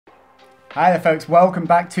Hi there folks, welcome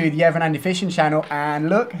back to the Evan Andy Fishing channel, and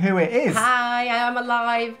look who it is. Hi, I am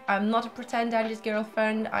alive. I'm not a pretend Andy's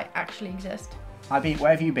girlfriend, I actually exist. Hi Pete,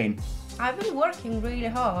 where have you been? I've been working really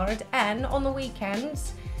hard, and on the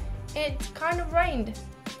weekends it kind of rained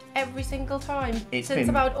every single time since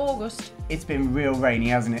about August. It's been real rainy,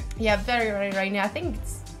 hasn't it? Yeah, very, very rainy. I think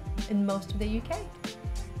it's in most of the UK.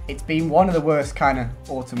 It's been one of the worst kind of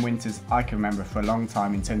autumn winters I can remember for a long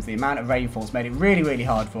time in terms of the amount of rainfall's made it really, really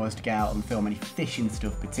hard for us to get out and film any fishing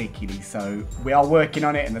stuff particularly. So we are working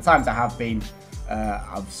on it, and the times I have been,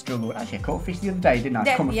 I've struggled. Actually, I caught a fish the other day, didn't I?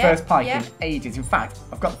 I caught my first pike in ages. In fact,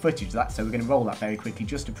 I've got the footage of that, so we're going to roll that very quickly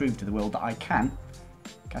just to prove to the world that I can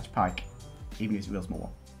catch a pike, even if it's a real small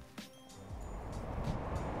one.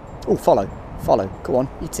 Oh, follow. Go on,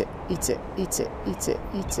 eat it.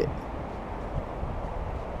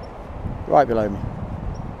 Right below me.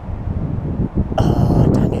 Oh,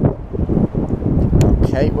 dang it.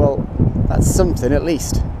 Okay, well, that's something at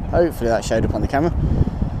least. Hopefully that showed up on the camera.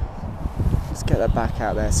 Let's get that back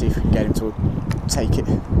out there, see if we can get him to take it.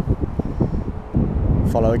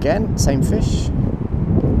 Follow again, same fish.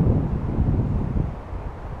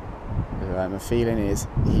 Right, my feeling is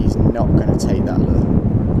he's not going to take that lure.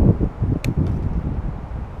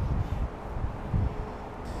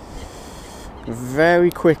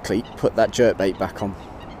 Very quickly put that jerkbait back on.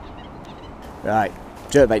 Right,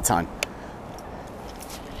 jerkbait time.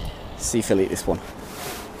 See if he'll eat this one.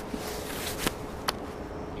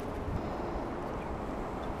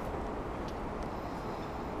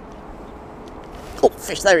 Oh,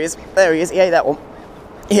 fish, there he is, he ate that one.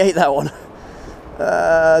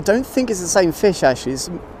 Don't think it's the same fish actually, it's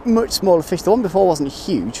a much smaller fish. The one before wasn't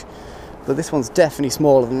huge, but this one's definitely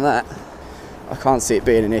smaller than that. I can't see it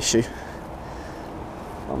being an issue.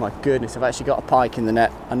 Oh my goodness, I've actually got a pike in the net.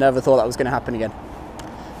 I never thought that was going to happen again.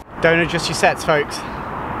 Don't adjust your sets, folks.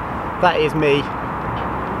 That is me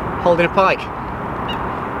holding a pike.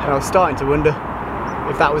 And I was starting to wonder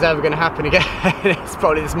if that was ever going to happen again. It's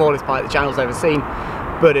probably the smallest pike the channel's ever seen,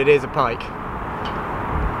 but it is a pike.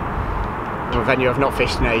 A venue I've not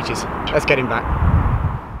fished in ages. Let's get him back.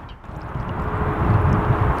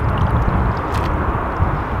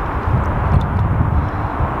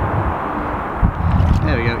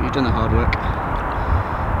 There we go, you've done the hard work.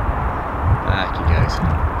 Back he goes.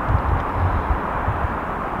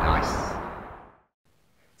 Nice.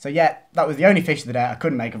 So yeah, that was the only fish of the day. I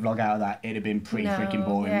couldn't make a vlog out of that. It'd have been pretty freaking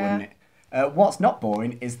boring, wouldn't it? What's not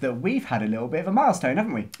boring is that we've had a little bit of a milestone,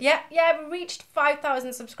 haven't we? Yeah, we reached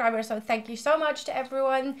 5,000 subscribers, so thank you so much to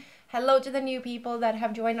everyone. Hello to the new people that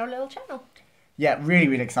have joined our little channel. Yeah, really,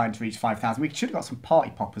 really excited to reach 5,000. We should have got some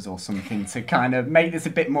party poppers or something to kind of make this a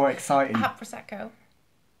bit more exciting. Hot Prosecco.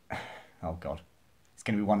 Oh God, it's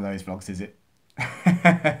going to be one of those vlogs, is it?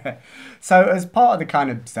 So as part of the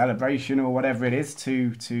kind of celebration or whatever it is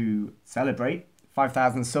to celebrate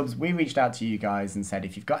 5,000 subs, we reached out to you guys and said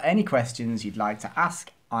if you've got any questions you'd like to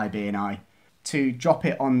ask IB and I, to drop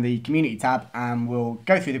it on the community tab, and we'll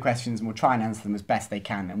go through the questions and we'll try and answer them as best they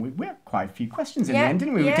can. And we had quite a few questions in the end,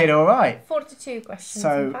 didn't we? We did all right. 42 questions,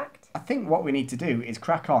 so, in fact. I think what we need to do is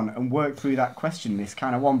crack on and work through that question list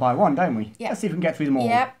kind of one by one, don't we? Yep. Let's see if we can get through them all.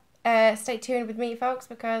 Yep. Stay tuned with me, folks,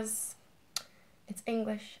 because it's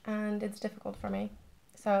English and it's difficult for me.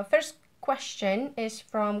 So, first question is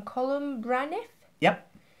from Colum Braniff. Yep.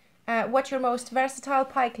 What's your most versatile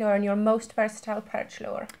pike lure and your most versatile perch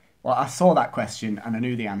lure? Well, I saw that question and I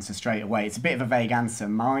knew the answer straight away. It's a bit of a vague answer.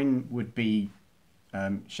 Mine would be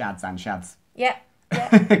shads and shads. Yeah.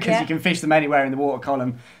 Because you can fish them anywhere in the water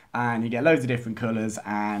column and you get loads of different colours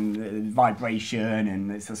and vibration,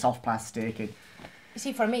 and it's a soft plastic. And... You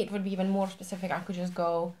see, for me, it would be even more specific. I could just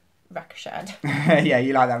go rack shad. Yeah,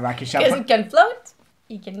 you like that rack shad. Because it can float,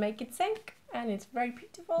 you can make it sink, and it's very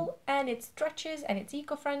beautiful, and it stretches, and it's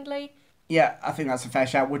eco-friendly. Yeah, I think that's a fair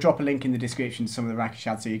shout. We'll drop a link in the description to some of the racket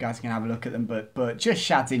shads so you guys can have a look at them. But just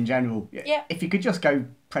shads in general. Yeah. If you could just go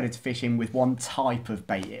predator fishing with one type of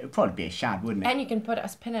bait, it would probably be a shad, wouldn't it? And you can put a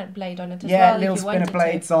spinner blade on it as well. Yeah, little spinner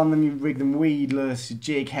blades on them. You rig them weedless,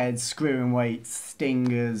 jig heads, screwing weights,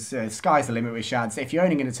 stingers. Sky's the limit with shads. If you're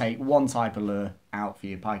only going to take one type of lure out for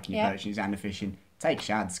your pike and your perch and your zander fishing, take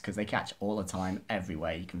shads, because they catch all the time,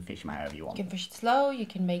 everywhere. You can fish them however you want. You can fish it slow. You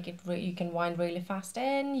can make it. You can wind really fast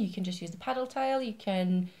in. You can just use the paddle tail. You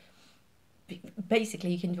can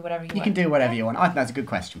basically you can do whatever you want. You can do whatever you want. I think that's a good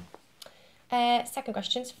question. Second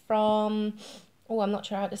question's from. Oh, I'm not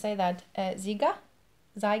sure how to say that. Zyga.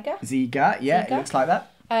 Zyga. Yeah, it looks like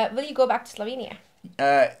that. Will you go back to Slovenia?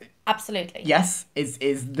 Absolutely. Yes. Is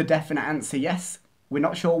the definite answer yes? We're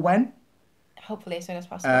not sure when. Hopefully as soon as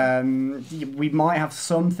possible. We might have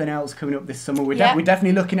something else coming up this summer. We're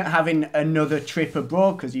definitely looking at having another trip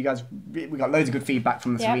abroad because we got loads of good feedback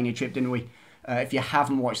from the Slovenia trip, didn't we? If you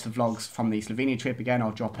haven't watched the vlogs from the Slovenia trip, again,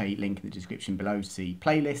 I'll drop a link in the description below to see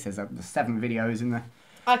playlists. There's 7 videos in there.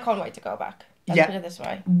 I can't wait to go back. Let's put it this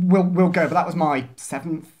way. We'll go, but that was my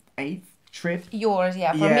 7th, 8th trip. Yours,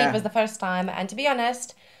 yeah. For me, it was the first time. And to be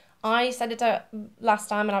honest, I said it last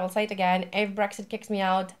time, and I will say it again. If Brexit kicks me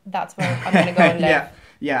out, that's where I'm going to go and live.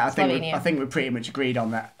 Yeah. I think we're pretty much agreed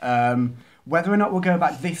on that. Whether or not we'll go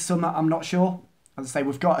back this summer, I'm not sure. As I say,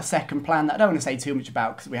 we've got a second plan that I don't want to say too much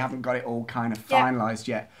about because we haven't got it all kind of finalised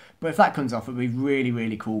yet. But if that comes off, it'll be really,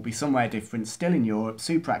 really cool. Be somewhere different, still in Europe,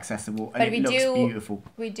 super accessible, and it looks beautiful.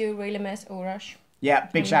 We do really miss Orosh. Yeah,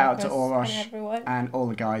 big shout out to Orosh and all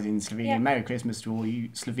the guys in Slovenia. Yeah. Merry Christmas to all you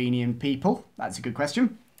Slovenian people. That's a good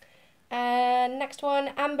question. Next one,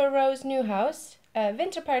 Amber Rose Newhouse.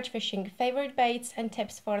 Winter perch fishing, favourite baits and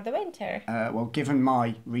tips for the winter. Well, given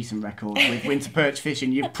my recent record with winter perch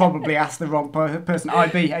fishing, you've probably asked the wrong person.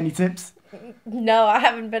 IB, any tips? No, I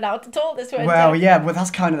haven't been out at all this winter. Well, yeah, well,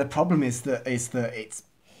 that's kind of the problem is that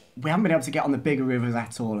we haven't been able to get on the bigger rivers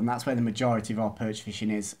at all, and that's where the majority of our perch fishing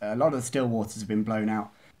is. A lot of the still waters have been blown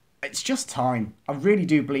out. It's just time. I really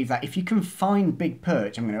do believe that if you can find big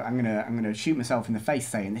perch, I'm gonna shoot myself in the face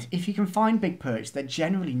saying this. If you can find big perch, they're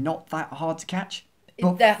generally not that hard to catch.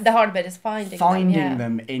 But the hard bit is finding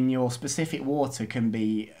them in your specific water can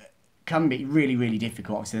be really, really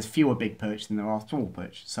difficult. Obviously, there's fewer big perch than there are small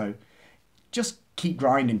perch. So just keep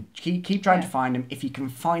grinding. Keep trying to find them. If you can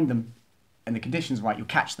find them and the conditions right, you'll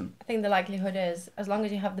catch them. I think the likelihood is, as long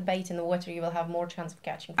as you have the bait in the water, you will have more chance of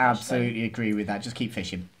catching fish. Absolutely agree with that. Just keep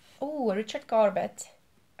fishing. Oh, Richard Garbett.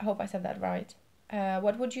 I hope I said that right.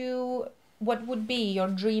 What would be your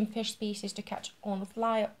dream fish species to catch on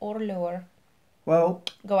fly or lure? Well,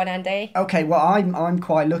 go on, Andy. Okay, well, I'm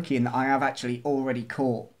quite lucky in that I have actually already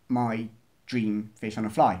caught my dream fish on a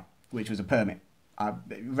fly, which was a permit. I've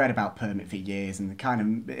read about permit for years and the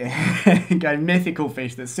kind of mythical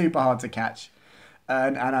fish that's super hard to catch,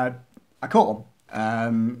 and I caught one.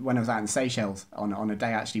 When I was out in Seychelles on a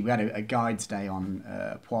day, actually, we had a guide's day on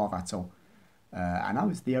Poivre Atoll, and I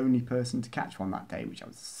was the only person to catch one that day, which I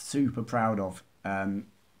was super proud of.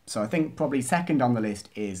 So I think probably second on the list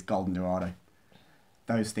is Golden Dorado.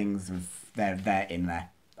 Those things, they're in there.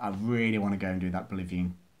 I really want to go and do that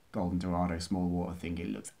Bolivian Golden Dorado small water thing. It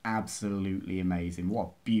looks absolutely amazing. What a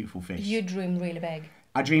beautiful fish. You dream really big.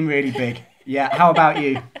 I dream really big. Yeah, how about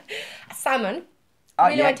you? Salmon.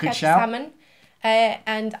 Really want to catch salmon.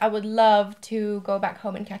 And I would love to go back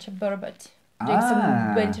home and catch a burbot. Doing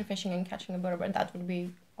some winter fishing and catching a burbot. That would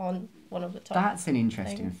be on one of the top. That's an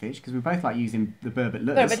interesting fish because we both like using the burbot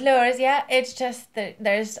lures. Burbot lures, yeah. It's just that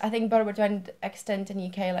I think burbot went extinct in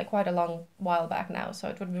UK like quite a long while back now. So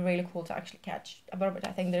it would be really cool to actually catch a burbot.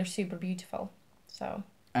 I think they're super beautiful. So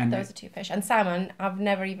those are two fish. And salmon, I've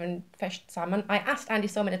never even fished salmon. I asked Andy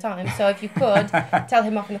so many times, so if you could tell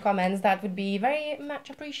him off in the comments, that would be very much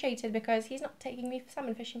appreciated because he's not taking me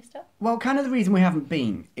salmon fishing still. Well, kind of the reason we haven't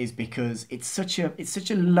been is because it's such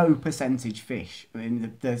a low percentage fish. I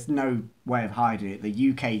mean, there's no way of hiding it.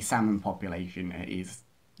 The UK salmon population is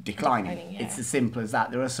declining. It's as simple as that.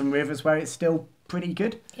 There are some rivers where it's still pretty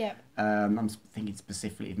good. Yeah. I'm thinking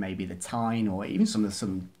specifically of maybe the Tyne or even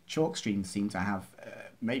some chalk streams seem to have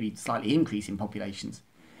maybe slightly increasing populations.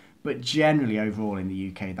 But generally, overall in the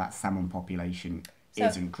UK, that salmon population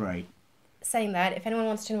isn't great. Saying that, if anyone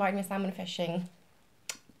wants to invite me salmon fishing,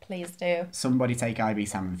 please do. Somebody take IB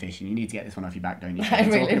salmon fishing. You need to get this one off your back, don't you? I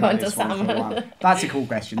really want a salmon. That's a cool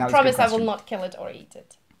question. I promise I will not kill it or eat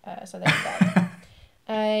it. So there's that.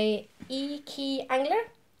 E-Key Angler.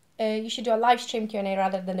 You should do a live stream Q&A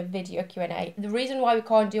rather than a video Q&A. The reason why we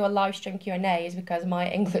can't do a live stream Q&A is because my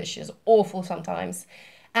English is awful sometimes.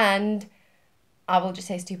 And I will just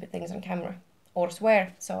say stupid things on camera or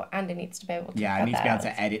swear. So Andy needs to be able to I need to be able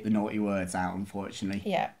to edit the naughty words out, unfortunately.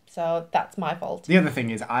 Yeah, so that's my fault. The other thing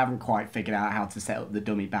is I haven't quite figured out how to set up the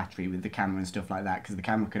dummy battery with the camera and stuff like that because the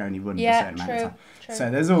camera can only run for a certain amount of time. True. So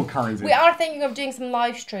there's all kinds of... We are thinking of doing some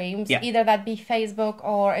live streams, either that be Facebook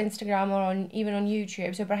or Instagram or even on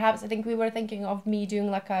YouTube. So perhaps I think we were thinking of me doing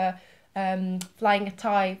like a flying a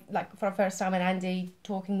tie like for the first time and Andy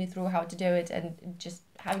talking me through how to do it and just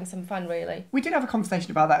having some fun, really. We did have a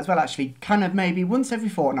conversation about that as well, actually. Kind of maybe once every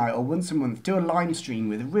fortnight or once a month, do a line stream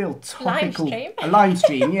with a real topical... A line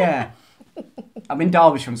stream, yeah. I'm in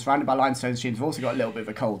Derbyshire, I'm surrounded by limestone streams. I've also got a little bit of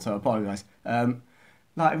a cold, so I apologise.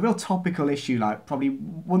 like a real topical issue, like probably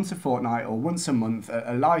once a fortnight or once a month,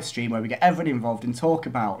 a live stream where we get everybody involved and talk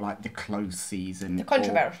about like the close season, the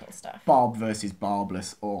controversial stuff, barb versus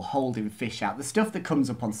barbless, or holding fish out, the stuff that comes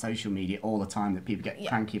up on social media all the time that people get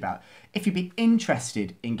cranky about. If you'd be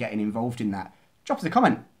interested in getting involved in that, drop us a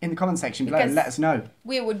comment in the comment section below and let us know.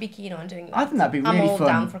 We would be keen on doing that. I think that'd be really fun. I'm all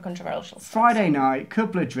down for controversial stuff. Friday night,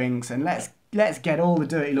 couple of drinks, and let's get all the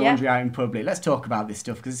dirty laundry out in public. Let's talk about this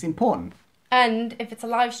stuff because it's important. And if it's a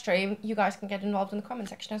live stream, you guys can get involved in the comment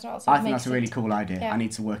section as well. So I think that's a really cool idea. Yeah. I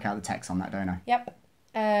need to work out the text on that, don't I? Yep.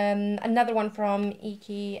 Another one from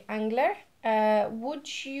Iki Angler.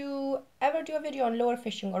 Would you ever do a video on lure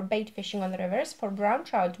fishing or bait fishing on the rivers for brown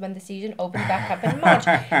trout when the season opens back up in March?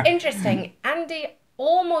 Interesting. Andy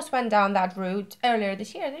almost went down that route earlier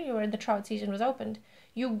this year, didn't you, when the trout season was opened?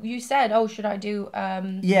 You said, oh, should I do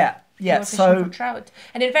so for trout?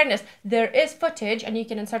 And in fairness, there is footage, and you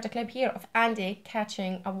can insert a clip here of Andy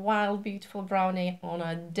catching a wild, beautiful brownie on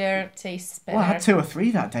a dirty spinner. Well, I had 2 or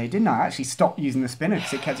 3 that day, didn't I? I actually stopped using the spinner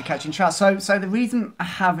because it kept catching trout. So the reason I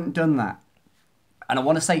haven't done that, and I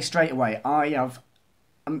want to say straight away, I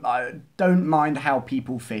don't mind how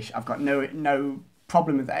people fish. I've got no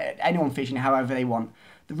problem with anyone fishing however they want.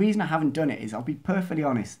 The reason I haven't done it is, I'll be perfectly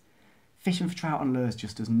honest, fishing for trout on lures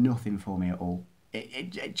just does nothing for me at all.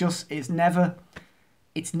 It's never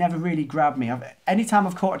really grabbed me. Anytime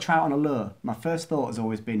I've caught a trout on a lure, my first thought has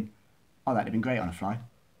always been, oh, that'd have been great on a fly.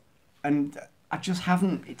 And I just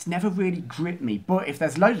haven't, it's never really gripped me. But if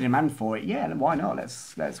there's loads of demand for it, yeah, then why not?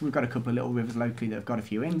 We've got a couple of little rivers locally that have got a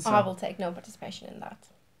few in. So. I will take no participation in that.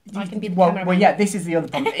 I can be the cameraman. Well, yeah, this is the other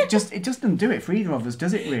problem. It just doesn't do it for either of us,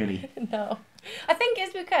 does it really? No. I think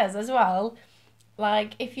it's because, as well,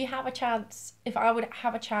 like, if I would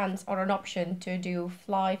have a chance or an option to do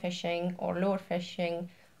fly fishing or lure fishing,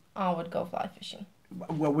 I would go fly fishing.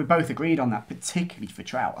 Well, we both agreed on that, particularly for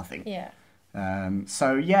trout, I think. Yeah.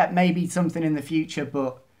 So, yeah, maybe something in the future,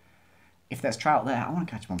 but if there's trout there, I want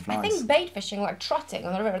to catch them on flies. I think bait fishing, like trotting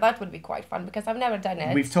on the river, that would be quite fun because I've never done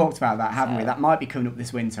it. We've talked about that, haven't we? That might be coming up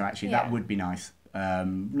this winter, actually. Yeah. That would be nice.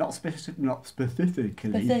 Not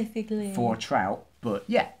specifically for trout, but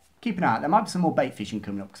yeah, keep an eye out. There might be some more bait fishing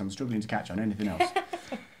coming up because I'm struggling to catch on anything else.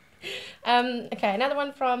 Okay, another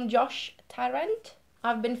one from Josh Tarrant.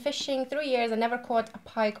 I've been fishing 3 years and never caught a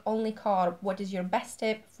pike, only carp. What is your best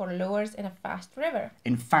tip for lures in a fast river?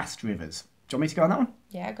 In fast rivers. Do you want me to go on that one?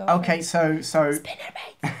 Yeah, go. Okay, so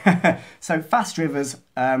spinnerbait. So fast rivers,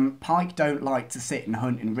 pike don't like to sit and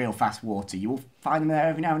hunt in real fast water. You will find them there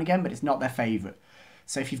every now and again, but it's not their favourite.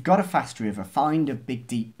 So if you've got a fast river, find a big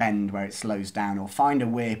deep bend where it slows down, or find a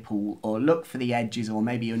whirlpool, or look for the edges, or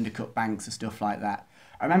maybe undercut banks or stuff like that.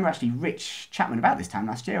 I remember actually Rich Chapman, about this time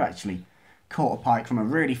last year actually, caught a pike from a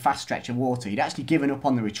really fast stretch of water. He'd actually given up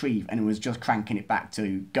on the retrieve and was just cranking it back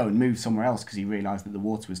to go and move somewhere else because he realised that the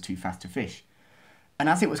water was too fast to fish. And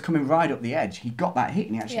as it was coming right up the edge, he got that hit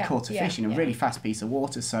and he actually caught a fish in a really fast piece of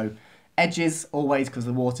water. So edges, always, because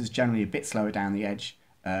the water's generally a bit slower down the edge.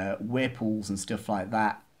 Whirlpools and stuff like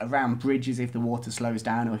that. Around bridges if the water slows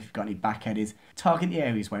down, or if you've got any back eddies. Target the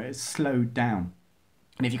areas where it's slowed down.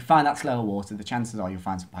 And if you can find that slower water, the chances are you'll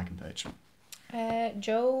find some pike and perch.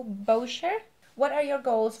 Joe Bosher, what are your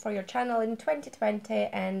goals for your channel in 2020,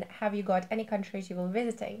 and have you got any countries you will be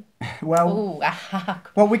visiting? Well,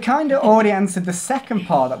 we kind of already answered the second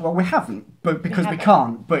part. Well, we haven't, but because we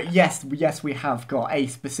can't. But yes, we have got a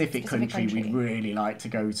specific country we'd really like to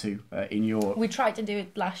go to in Europe. We tried to do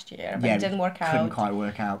it last year, but it didn't work out. Couldn't quite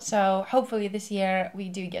work out. So hopefully this year we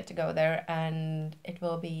do get to go there, and it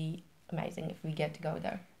will be amazing if we get to go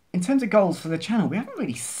there. In terms of goals for the channel, we haven't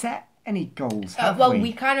really set any goals, have well,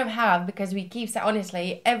 we kind of have, because we keep saying,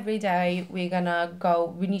 honestly, every day we're gonna go,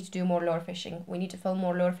 we need to do more lure fishing, we need to film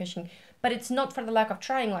more lure fishing, but it's not for the lack of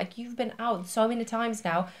trying. Like, you've been out so many times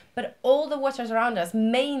now, but all the waters around us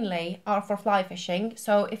mainly are for fly fishing.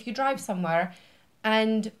 So if you drive somewhere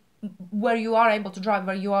and where you are able to drive,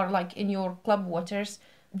 where you are like in your club waters,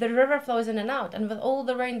 the river flows in and out, and with all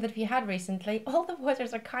the rain that we had recently, all the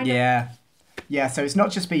waters are kind of... Yeah, so it's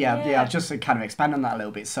not just I'll just kind of expand on that a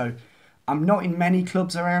little bit. So I'm not in many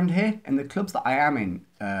clubs around here, and the clubs that I am in,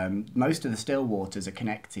 most of the still waters are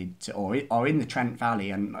connected to, or are in the Trent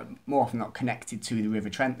Valley, and more often not connected to the River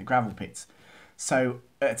Trent, the gravel pits. So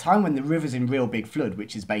at a time when the river's in real big flood,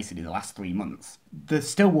 which is basically the last 3 months, the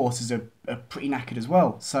still waters are pretty knackered as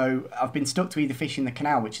well. So I've been stuck to either fishing the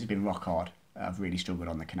canal, which has been rock hard. I've really struggled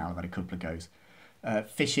on the canal. I've had a couple of goes.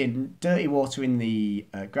 Fishing dirty water in the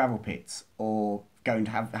gravel pits, or having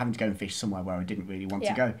to go and fish somewhere where I didn't really want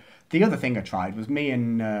to go. The other thing I tried was me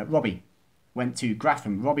and Robbie went to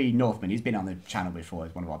Graffham. Robbie Northman, he's been on the channel before,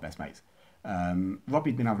 he's one of our best mates.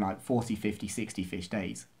 Robbie'd been having like 40, 50, 60 fish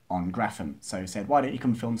days on Grapham. So he said, why don't you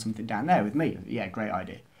come film something down there with me? Yeah, great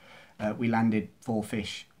idea. We landed 4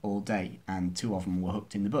 fish all day and 2 of them were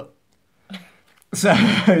hooked in the butt. So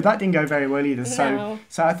that didn't go very well either. No.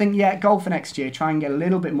 So I think, yeah, goal for next year, try and get a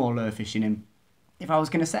little bit more lure fishing in. If I was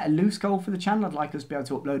going to set a loose goal for the channel, I'd like us to be able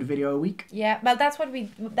to upload a video a week. Yeah, well, that's what we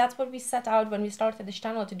set out when we started this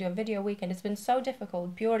channel, to do a video a week, and it's been so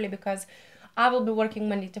difficult purely because I will be working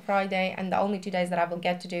Monday to Friday, and the only 2 days that I will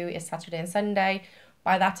get to do is Saturday and Sunday.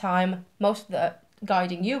 By that time, most of the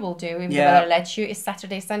guiding you will do, if the weather lets you, is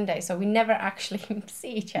Saturday, Sunday. So we never actually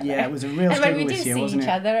see each other. Yeah, it was a real struggle this year, wasn't it?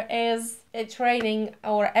 And when we do see each other, is it's raining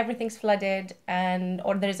or everything's flooded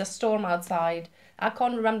or there is a storm outside. I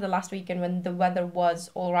can't remember the last weekend when the weather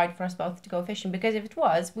was all right for us both to go fishing, because if it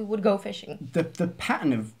was, we would go fishing. The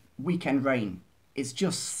pattern of weekend rain is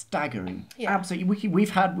just staggering. Yeah. Absolutely.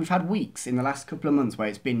 We've had weeks in the last couple of months where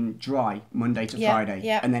it's been dry Monday to Friday,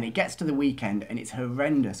 and then it gets to the weekend and it's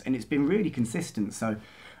horrendous, and it's been really consistent. So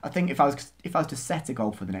I think if I was to set a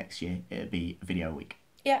goal for the next year, it'd be a video a week.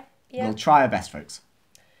 Yeah. We'll try our best, folks.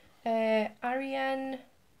 Ariane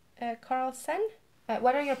Carlsen,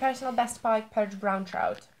 what are your personal best pike, perch, brown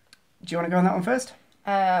trout? Do you want to go on that one first?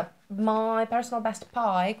 My personal best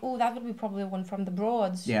pike, that would be probably one from the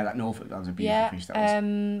Broads. Yeah, that Norfolk, that was a beautiful fish.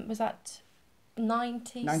 That was that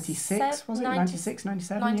 96, was it? 96,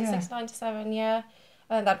 97, 96, 97, yeah.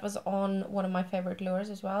 That was on one of my favourite lures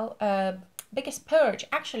as well. Biggest perch,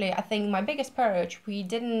 actually, I think my biggest perch, we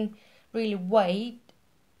didn't really wait,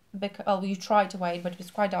 because we tried to wait, but it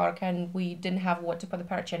was quite dark and we didn't have what to put the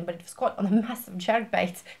perch in, but it was caught on a massive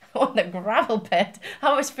jerkbait on the gravel pit.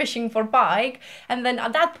 I was fishing for pike, and then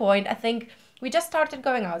at that point I think we just started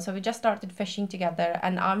going out, so we just started fishing together,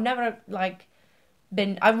 and I've never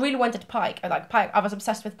I really wanted pike. I was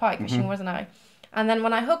obsessed with pike fishing, wasn't I? And then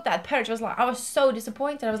when I hooked that perch, I was so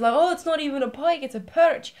disappointed. I was like, oh, it's not even a pike, it's a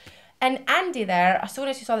perch. And Andy there, as soon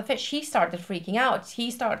as he saw the fish, he started freaking out. He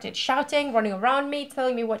started shouting, running around me,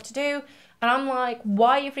 telling me what to do. And I'm like,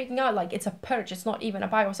 why are you freaking out? It's a perch, it's not even a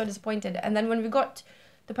pike. I was so disappointed. And then when we got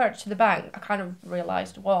the perch to the bank, I kind of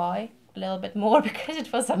realised why a little bit more, because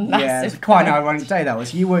it was a massive Yeah, it's quite an perch. ironic day that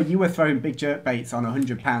was. You were throwing big jerk baits on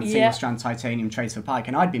 100-pound single-strand titanium trace for pike,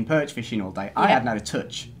 and I'd been perch fishing all day. I hadn't had a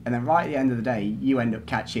touch. And then right at the end of the day, you end up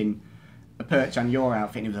catching a perch on your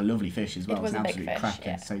outfit, and it was a lovely fish as well. It was an a big absolute fish, cracker.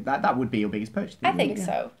 yeah. So that would be your biggest perch. I think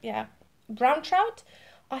so, yeah. Brown trout,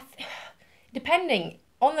 depending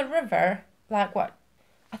on the river, what?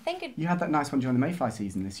 I think it... You had that nice one during the mayfly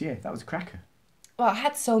season this year. That was a cracker. Well, I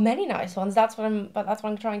had so many nice ones. That's what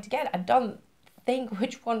I'm trying to get. I don't think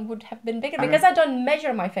which one would have been bigger, because I don't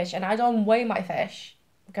measure my fish and I don't weigh my fish,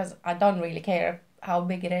 because I don't really care how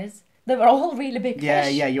big it is. They were all really big fish.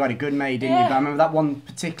 Yeah, you had a good May, didn't you? But I remember that one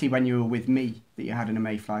particularly when you were with me that you had in a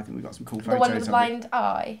mayfly. I think we got some cool photos. The one with the blind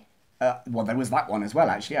eye. Well, there was that one as well,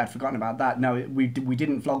 actually. I'd forgotten about that. No, we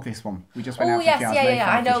didn't vlog this one. We just went out for yes, a few hours yeah.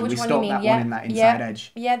 I know fishing. which We one you stopped mean. that Yeah, one in that inside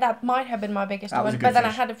edge. Yeah, that might have been my biggest That was one. a good But then I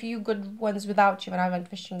fish. had a few good ones without you when I went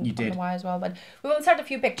fishing You did. on the Y as well. But we will insert a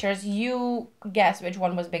few pictures. You guess which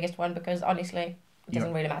one was the biggest one, because honestly, it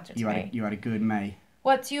doesn't really matter to me. You had a good May.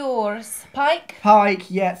 What's yours? Pike? Pike,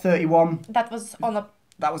 yeah, 31. That was on a...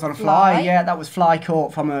 That was on a Fly? fly, yeah. That was fly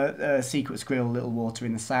caught from a secret squirrel, little water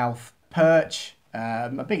in the south. Perch,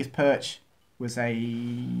 my biggest perch was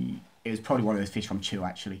it was probably one of those fish from Chew,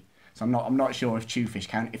 actually. So I'm not sure if Chew fish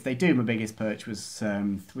count. If they do, my biggest perch was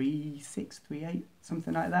 3.6, 3.8,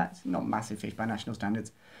 something like that. Not massive fish by national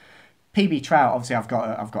standards. PB trout, obviously I've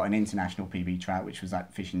got an international PB trout, which was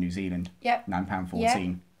that fish in New Zealand. Yep. £9.14.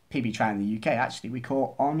 Yeah. PB trout in the UK, actually, we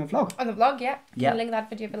caught on a vlog. On the vlog, yeah. Yeah. Can link that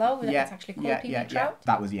video below. Yeah, It's actually called PB trout.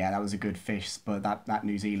 That was a good fish, but that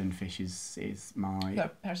New Zealand fish is my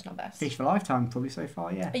Your personal best. fish for lifetime, probably so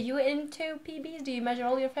far, yeah. Are you into PBs? Do you measure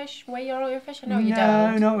all your fish? Weigh all your fish? I know you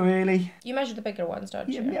don't. No, not really. You measure the bigger ones, don't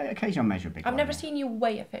you? Yeah, occasionally I measure a big I've one, never yeah. seen you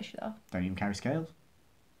weigh a fish, though. Don't even carry scales.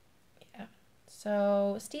 Yeah.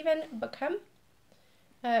 So, Stephen Buckham,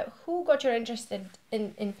 who got you interested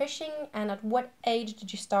in fishing, and at what age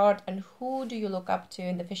did you start, and who do you look up to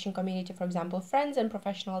in the fishing community, for example, friends and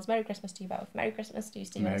professionals? Merry Christmas to you both. Merry Christmas to you,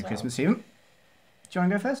 Stephen, Merry as well. Christmas, Stephen. Do you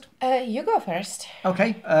want to go first? You go first.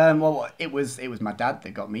 Okay. Well, it was my dad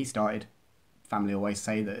that got me started. Family always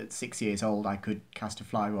say that at 6 years old I could cast a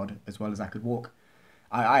fly rod as well as I could walk.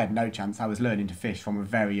 I had no chance. I was learning to fish from a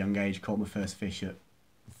very young age. Caught my first fish at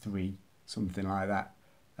 3, something like that.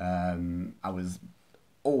 I was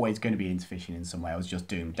always going to be into fishing in some way. I was just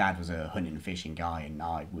doomed. Dad was a hunting and fishing guy, and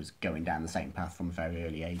I was going down the same path from a very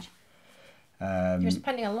early age. You're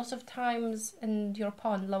spending a lot of times in your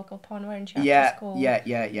pond, local pond, weren't you? Yeah, After school?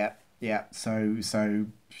 yeah. Yeah, so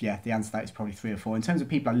yeah, the answer to that is probably 3 or 4. In terms of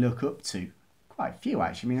people I look up to, quite a few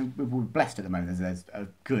actually. I mean, we're blessed at the moment. There's a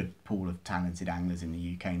good pool of talented anglers in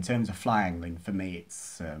the UK. In terms of fly angling, for me,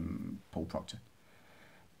 it's Paul Proctor.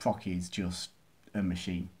 Procky is just a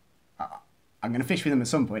machine. I'm going to fish with him at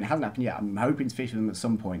some point. It hasn't happened yet. I'm hoping to fish with him at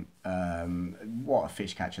some point. What a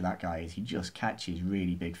fish catcher that guy is. He just catches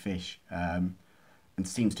really big fish and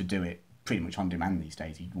seems to do it pretty much on demand these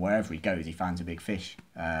days. Wherever he goes, he finds a big fish.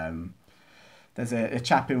 There's a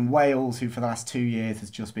chap in Wales who for the last 2 years has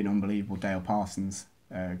just been unbelievable, Dale Parsons,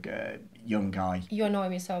 young guy. You annoy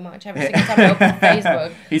me so much. Every single time I open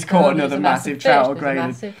Facebook, he's caught another massive trout or grayling.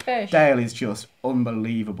 Massive fish. Dale is just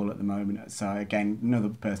unbelievable at the moment. So again, another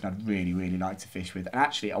person I'd really, really like to fish with. And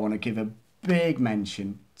actually, I want to give a big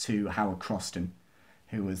mention to Howard Croston,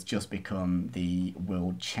 who has just become the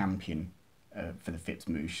world champion for the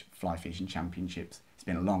Fitzmoosh Fly Fishing Championships. It's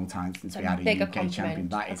been a long time since we had a UK champion.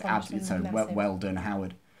 That is absolutely so well done,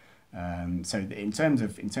 Howard. So in terms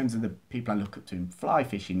of the people I look up to in fly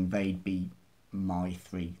fishing, they'd be my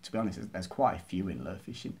 3. To be honest, there's quite a few in lure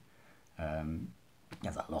fishing.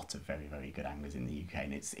 There's a lot of very, very good anglers in the UK,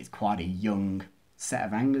 and it's quite a young set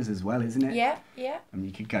of anglers as well, isn't it? Yeah. I mean,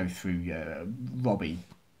 you could go through Robbie.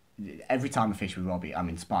 Every time I fish with Robbie, I'm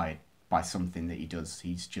inspired by something that he does.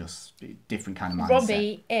 He's just a different kind of mindset.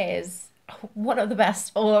 Robbie is one of the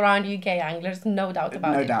best all-around UK anglers, no doubt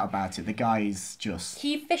about it. No doubt about it. The guy's just...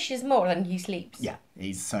 He fishes more than he sleeps. Yeah,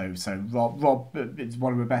 he's so Rob is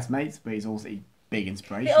one of my best mates, but he's also a big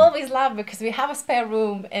inspiration. We always laugh because we have a spare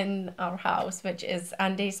room in our house, which is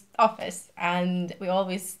Andy's office, and we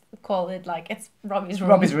always call it like it's Robbie's room.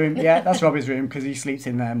 Robbie's room, yeah, that's Robbie's room because he sleeps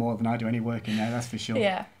in there more than I do any work in there, that's for sure.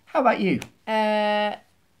 Yeah. How about you?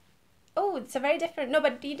 Oh, it's a very different... No,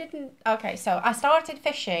 but you didn't... Okay, so I started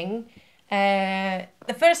fishing...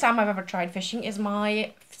 the first time I've ever tried fishing is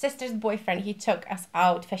my sister's boyfriend. He took us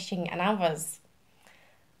out fishing and I was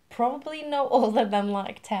probably no older than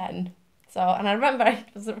like 10. So, and I remember it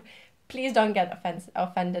was, please don't get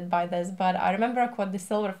offended by this, but I remember I caught the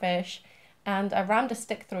silverfish and I rammed a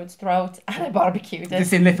stick through its throat and I barbecued it.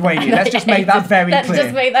 This in Lithuania. Let's just make that very clear. Let's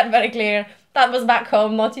just make that very clear. That was back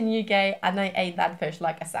home, not in UK, and I ate that fish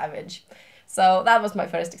like a savage. So that was my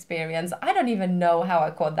first experience. I don't even know how I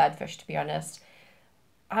caught that fish, to be honest.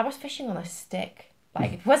 I was fishing on a stick.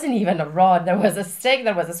 Like, it wasn't even a rod. There was a stick,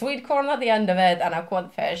 there was a sweet corn at the end of it, and I caught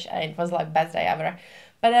the fish, and it was like best day ever.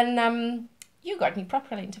 But then you got me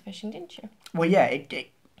properly into fishing, didn't you? Well, yeah,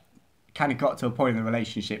 it kind of got to a point in the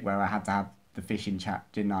relationship where I had to have the fishing chat,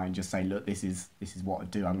 didn't I? And just say, look, this is what I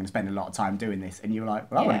do. I'm going to spend a lot of time doing this. And you were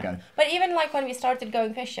like, well, I want to go. But even like when we started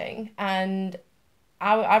going fishing and...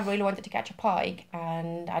 I really wanted to catch a pike,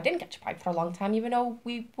 and I didn't catch a pike for a long time, even though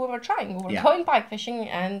we were trying. We were going pike fishing,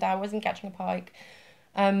 and I wasn't catching a pike.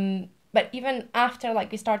 But even after,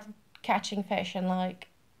 like, we started catching fish, and, like,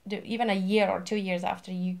 even a year or 2 years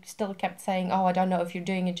after, you still kept saying, oh, I don't know if you're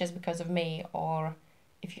doing it just because of me, or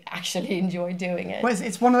if you actually enjoy doing it. Well,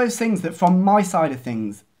 it's one of those things that, from my side of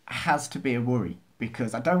things, has to be a worry,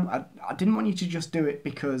 because I didn't want you to just do it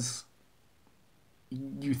because...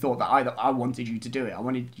 you thought that I wanted you to do it. I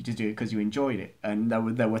wanted you to do it because you enjoyed it. And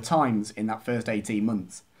there were times in that first 18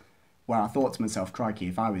 months where I thought to myself, crikey,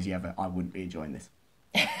 if I was you ever, I wouldn't be enjoying this.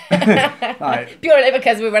 Like, purely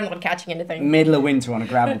because we were not catching anything. Middle of winter on a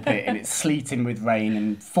gravel pit and it's sleeting with rain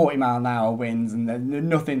and 40-mile-an-hour winds and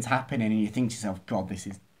nothing's happening and you think to yourself, God, this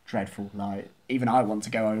is dreadful. Like, even I want to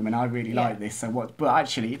go home and I really like this. So what? But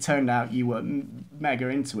actually, it turned out you were mega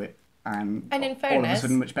into it and in fairness, all of a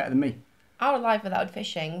sudden much better than me. Our life without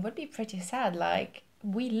fishing would be pretty sad. Like,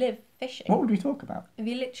 we live fishing. What would we talk about?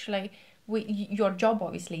 We literally, your job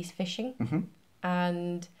obviously is fishing. Mm-hmm.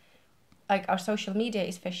 And, like, our social media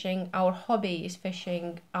is fishing. Our hobby is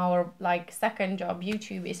fishing. Our, like, second job,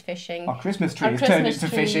 YouTube, is fishing. Our Christmas tree has turned into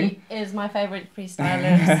fishing. Is my favourite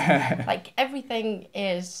freestylers. Like, everything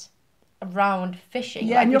is around fishing.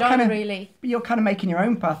 Yeah, like, and you're kind of making your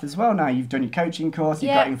own path as well now. You've done your coaching course,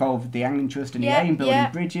 you've got involved with the Angling Trust and EA and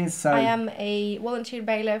building bridges. So I am a volunteer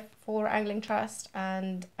bailiff for Angling Trust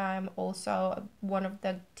and I'm also one of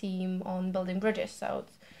the team on building bridges. So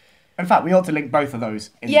in fact, we ought to link both of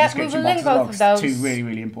those in the description box as well, both of those. Two really,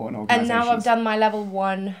 really important organisations. And now I've done my level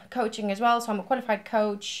 1 coaching as well, so I'm a qualified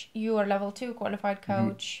coach. You are level 2 qualified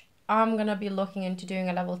coach. Mm-hmm. I'm going to be looking into doing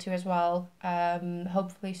a level 2 as well,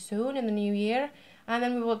 hopefully soon in the new year. And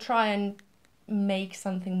then we will try and make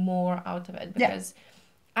something more out of it. Because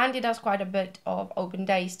Andy does quite a bit of open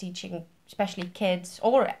days teaching, especially kids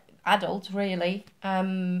or adults, really.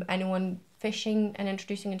 Anyone fishing and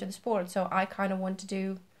introducing into the sport. So I kind of want to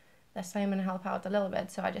do the same and help out a little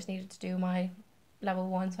bit. So I just needed to do my level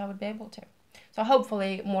 1, so I would be able to. So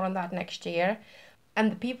hopefully more on that next year.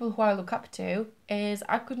 And the people who I look up to is,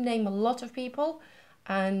 I could name a lot of people,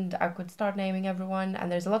 and I could start naming everyone,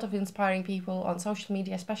 and there's a lot of inspiring people on social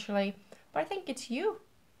media especially, but I think it's you.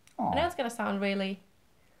 Aww. I know it's going to sound really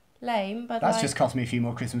lame, but that's just cost me a few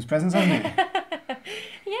more Christmas presents, hasn't it?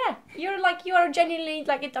 Yeah, you are genuinely,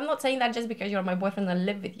 like, I'm not saying that just because you're my boyfriend and I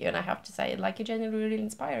live with you and I have to say it, like, you're genuinely really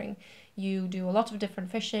inspiring. You do a lot of different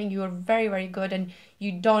fishing, you are very, very good, and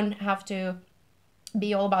you don't have to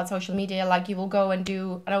be all about social media. Like, you will go and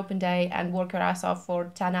do an open day and work your ass off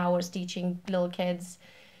for 10 hours teaching little kids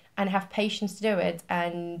and have patience to do it,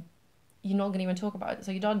 and you're not going to even talk about it.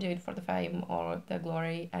 So you don't do it for the fame or the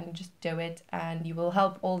glory, and just do it, and you will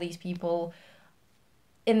help all these people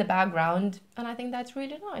in the background, and I think that's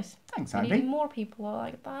really nice. Thanks, We Andy. need more people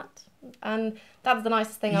like that, and that's the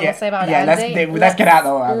nicest thing I will say about Andy. Let's get out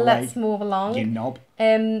of the way. Let's move along. You knob.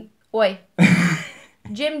 Oi.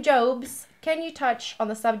 Jim Jobs, can you touch on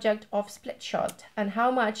the subject of split shot and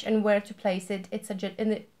how much and where to place it? It's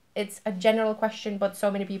a general question, but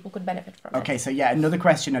so many people could benefit from it. Okay, so yeah, another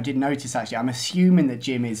question I did notice actually. I'm assuming that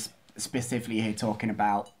Jim is specifically here talking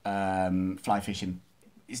about fly fishing.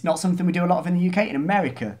 It's not something we do a lot of in the UK. In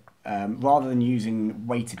America, rather than using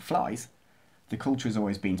weighted flies, the culture has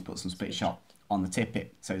always been to put some split shot on the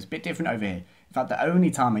tippet. So it's a bit different over here. In fact, the only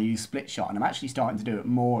time I use split shot, and I'm actually starting to do it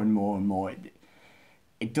more and more and more,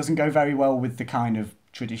 it doesn't go very well with the kind of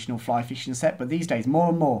traditional fly fishing set, but these days, more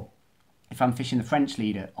and more, if I'm fishing the French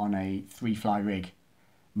leader on a 3-fly rig,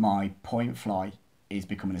 my point fly is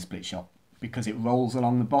becoming a split shot, because it rolls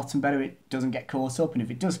along the bottom better, it doesn't get caught up, and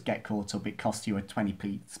if it does get caught up, it costs you a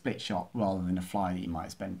 20p split shot rather than a fly that you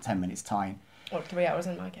might spend 10 minutes tying. Or 3 hours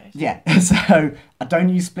in my case. Yeah, so I don't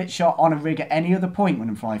use split shot on a rig at any other point when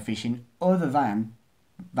I'm fly fishing other than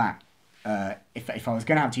that. If I was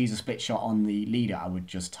going to have to use a split shot on the leader, I would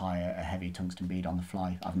just tie a heavy tungsten bead on the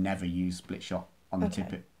fly. I've never used split shot on the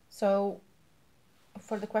tippet. So,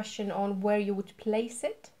 for the question on where you would place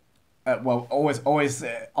it? Well, always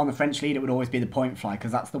on the French lead, it would always be the point fly,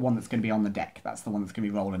 because that's the one that's going to be on the deck. That's the one that's going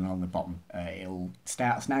to be rolling along the bottom. It'll stay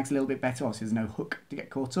out of snags a little bit better. Obviously, there's no hook to get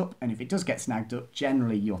caught up. And if it does get snagged up,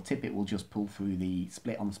 generally your tippet will just pull through the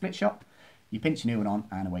split on the split shot. You pinch a new one on,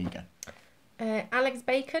 and away you go. Alex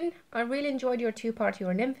Bacon, I really enjoyed your 2-part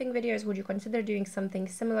your nymphing videos. Would you consider doing something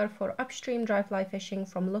similar for upstream dry fly fishing,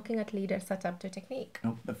 from looking at leader setup to technique?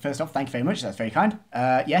 Oh, but first off, thank you very much. That's very kind.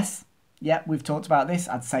 Yes. Yeah, we've talked about this.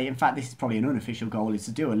 I'd say, in fact, this is probably an unofficial goal, is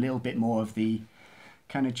to do a little bit more of the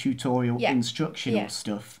kind of tutorial, instructional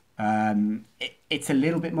stuff. It's a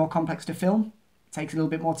little bit more complex to film. It takes a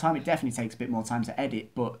little bit more time. It definitely takes a bit more time to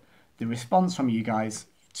edit, but the response from you guys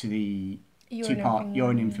to the 2-part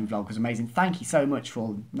Your Nymphing vlog was amazing. Thank you so much for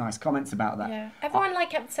all the nice comments about that. Yeah, everyone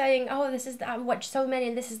kept saying, "Oh, this is I watched so many,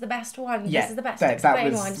 and this is the best one. Yeah, this is the best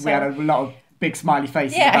explained one." So we had a lot of big smiley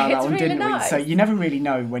faces about that one, really didn't we? nice. So you never really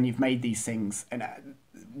know when you've made these things and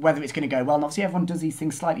whether it's going to go well. And obviously, everyone does these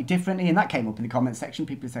things slightly differently, and that came up in the comment section.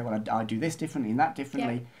 People say, "Well, I do this differently and that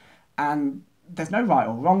differently," and there's no right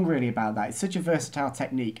or wrong really about that. It's such a versatile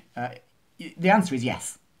technique. The answer is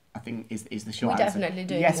yes. I think is the short answer. We definitely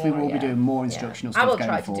do. Yes, more, we will be doing more instructional stuff I will going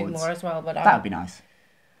try forwards. to do more as well, but that would be nice.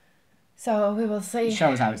 So we will see.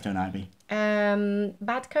 Show us how it's done, Ivy.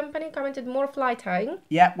 Bad Company commented more fly tying.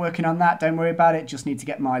 Yeah, working on that. Don't worry about it. Just need to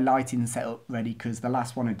get my lighting set up ready, because the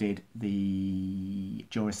last one I did, the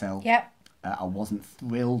Duracell. Yep. I wasn't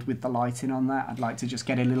thrilled with the lighting on that. I'd like to just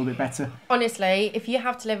get it a little bit better. Honestly, if you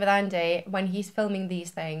have to live with Andy, when he's filming these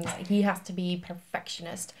things, he has to be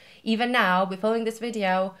perfectionist. Even now, we're filming this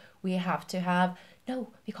video, we have to have, no,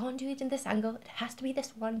 we can't do it in this angle. It has to be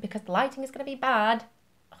this one because the lighting is going to be bad.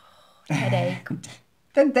 Oh, headache.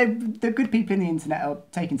 Then the good people in the internet are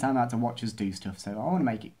taking time out to watch us do stuff, so I want to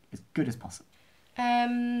make it as good as possible.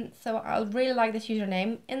 So I really like this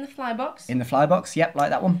username, In the Fly Box. In the Fly Box, yep, like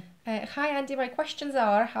that one. Hi Andy, my questions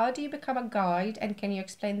are, how do you become a guide, and can you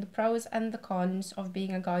explain the pros and the cons of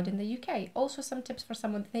being a guide in the UK? Also some tips for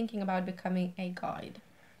someone thinking about becoming a guide.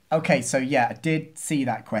 Okay, so yeah, I did see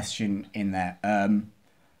that question in there.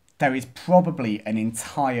 There is probably an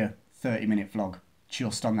entire 30-minute vlog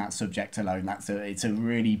just on that subject alone. It's a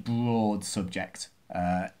really broad subject.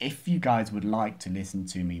 If you guys would like to listen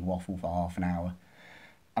to me waffle for half an hour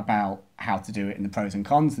about how to do it and the pros and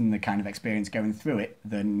cons and the kind of experience going through it,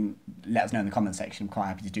 then let us know in the comment section. I'm quite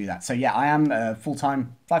happy to do that. So yeah, I am a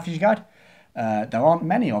full-time fly fishing guide. There aren't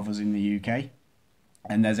many of us in the UK,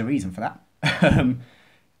 and there's a reason for that.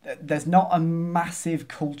 There's not a massive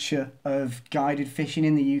culture of guided fishing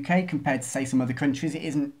in the UK compared to, say, some other countries. It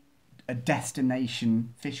isn't a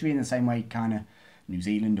destination fishery in the same way kind of New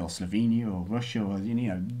Zealand or Slovenia or Russia, or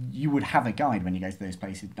you would have a guide when you go to those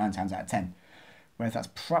places 9 times out of 10. Whereas that's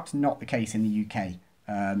perhaps not the case in the UK.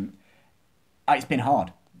 It's been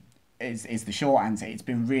hard. Is the short answer. It's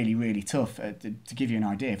been really, really tough. To give you an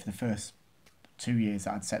idea, for the first 2 years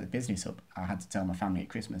that I'd set the business up, I had to tell my family at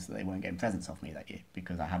Christmas that they weren't getting presents off me that year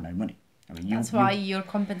because I had no money. I mean, that's why you're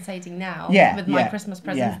compensating now with my Christmas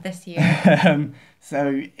presents this year.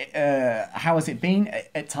 So how has it been?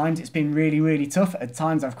 At times it's been really, really tough. At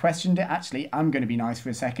times I've questioned it. Actually, I'm going to be nice for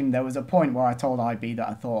a second. There was a point where I told IB that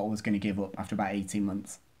I thought I was going to give up after about 18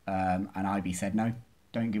 months. And IB said, no,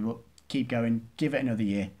 don't give up. Keep going. Give it another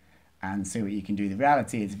year and see what you can do. The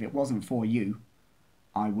reality is, if it wasn't for you,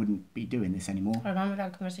 I wouldn't be doing this anymore. I remember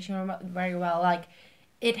that conversation very well. Like,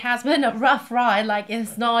 it has been a rough ride. Like,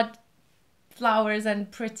 it's not flowers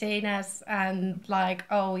and prettiness and like,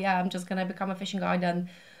 oh yeah, I'm just gonna become a fishing guide and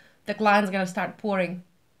the client's gonna start pouring.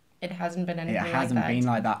 It hasn't been anything like that. It hasn't been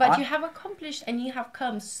like that. But you have accomplished and you have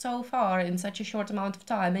come so far in such a short amount of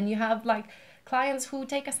time, and you have like clients who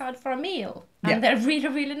take us out for a meal and they're really,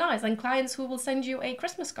 really nice, and clients who will send you a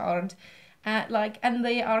Christmas card. And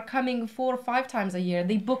they are coming 4 or 5 times a year.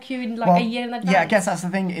 They book you in a year in advance. Yeah, I guess that's the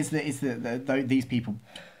thing. Is that these people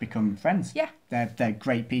become friends. Yeah, they're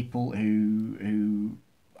great people who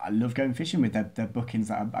I love going fishing with. They're bookings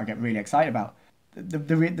that I get really excited about.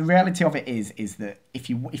 The reality of it is that if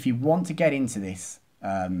you want to get into this,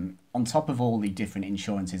 on top of all the different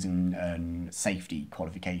insurances and safety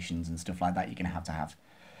qualifications and stuff like that, you're gonna have.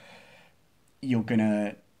 You're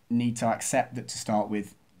gonna need to accept that to start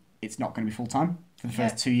with. It's not going to be full-time for the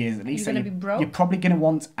first 2 years at least. You're going to be broke. You're probably going to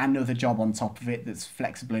want another job on top of it that's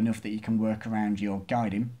flexible enough that you can work around your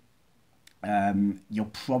guiding. You're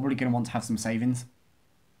probably going to want to have some savings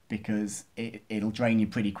because it'll drain you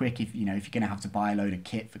pretty quick if you're going to have to buy a load of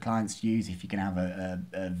kit for clients to use, if you're going to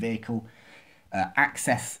have a vehicle.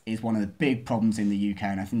 Access is one of the big problems in the UK,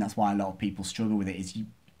 and I think that's why a lot of people struggle with it,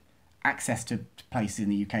 access to places in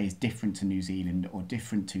the UK is different to New Zealand or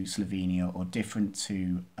different to Slovenia or different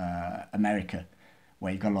to America,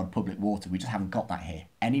 where you've got a lot of public water. We just haven't got that here.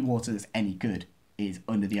 Any water that's any good is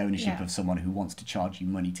under the ownership of someone who wants to charge you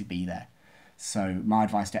money to be there. So my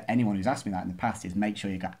advice to anyone who's asked me that in the past is make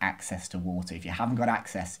sure you've got access to water. If you haven't got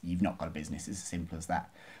access, you've not got a business. It's as simple as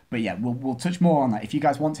that. But yeah, we'll touch more on that. If you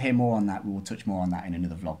guys want to hear more on that, we will touch more on that in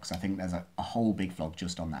another vlog, because I think there's a whole big vlog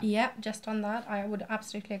just on that. Yeah, just on that. I would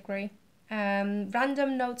absolutely agree.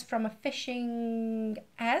 Random notes from a fishing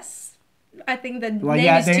S. I think the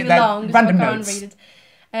name is too long, so I can't read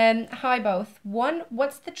it. Hi both. 1,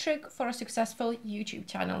 what's the trick for a successful YouTube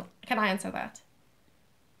channel? Can I answer that?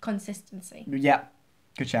 Consistency. Yeah,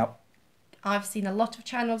 good shout. I've seen a lot of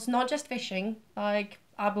channels, not just fishing, like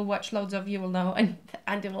I will watch loads of, you will know, and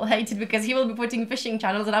Andy will hate it because he will be putting fishing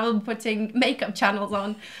channels and I will be putting makeup channels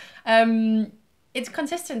on. It's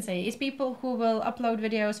consistency. It's people who will upload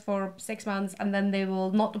videos for 6 months and then they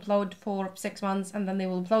will not upload for 6 months and then they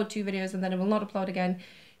will upload 2 videos and then they will not upload again.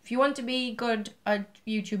 If you want to be good at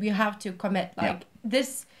YouTube, you have to commit. Like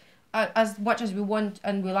this, as much as we want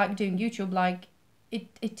and we like doing YouTube, like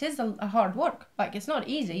it is a hard work. Like it's not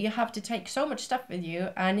easy. You have to take so much stuff with you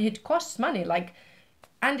and it costs money. Like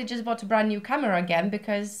Andy just bought a brand new camera again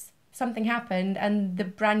because something happened and the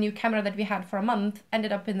brand new camera that we had for a month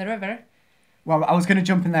ended up in the river. Well, I was going to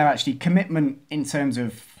jump in there actually. Commitment in terms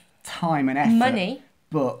of time and effort. Money.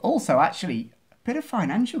 But also actually a bit of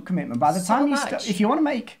financial commitment. By the time if you want to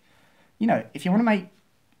make,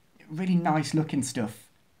 really nice looking stuff,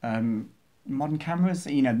 modern cameras,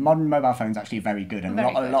 modern mobile phones actually are very good. And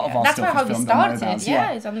a lot of our stuff is filmed on mobiles.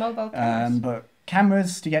 Yeah, it's on mobile cameras. But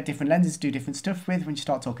cameras to get different lenses to do different stuff with. When you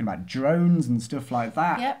start talking about drones and stuff like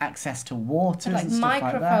that, access to waters and stuff like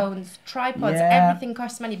that. Microphones, tripods, everything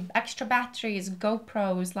costs money. Extra batteries,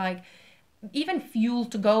 GoPros, like even fuel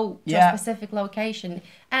to go to a specific location.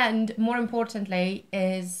 And more importantly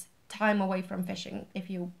is time away from fishing.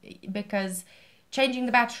 Because changing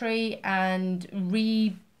the battery and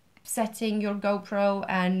setting your GoPro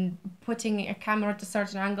and putting a camera at a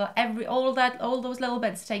certain angle, all those little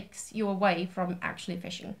bits takes you away from actually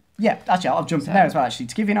fishing. Yeah, actually, I'll jump in there as well, actually,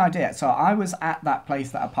 to give you an idea. So I was at that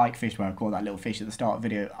place that a pike fished, where I caught that little fish at the start of the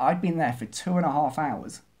video. I'd been there for 2.5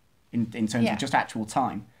 hours in terms of just actual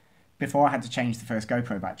time before I had to change the first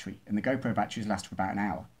GoPro battery. And the GoPro batteries last for about an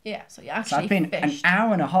hour. Yeah, so you actually I've been fished. an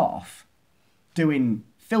hour and a half doing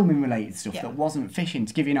filming related stuff that wasn't fishing.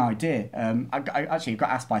 To give you an idea, I actually got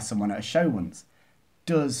asked by someone at a show once,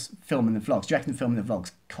 does filming the vlogs, do you reckon filming the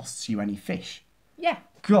vlogs costs you any fish? Yeah.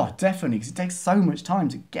 God, definitely, because it takes so much time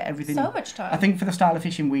to get everything. So much time. I think for the style of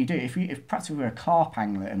fishing we do, if perhaps we were a carp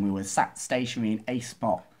angler and we were sat stationary in a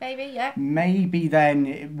spot, maybe then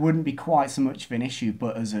it wouldn't be quite so much of an issue.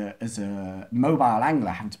 But as a mobile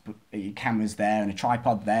angler, having to put your cameras there and a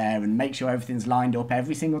tripod there and make sure everything's lined up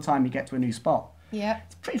every single time you get to a new spot. Yeah.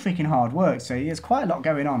 It's pretty freaking hard work, so there's quite a lot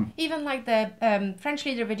going on. Even like the French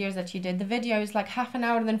leader videos that you did, the video is like half an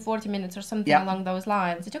hour and then 40 minutes or something along those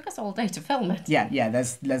lines. It took us all day to film it. Yeah,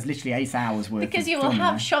 there's literally 8 hours worth because you will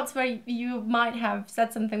have shots where you might have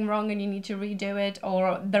said something wrong and you need to redo it,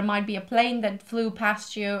 or there might be a plane that flew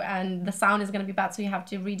past you and the sound is going to be bad, so you have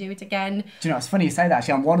to redo it again. Do you know, it's funny you say that,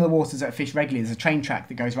 actually. On one of the waters that I fish regularly, there's a train track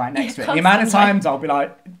that goes right next to it. The amount of times I'll be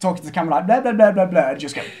like, talking to the camera like, blah, blah, blah, blah, blah, and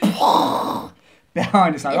just go...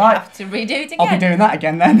 behind us, like, right, have to redo it again. I'll be doing that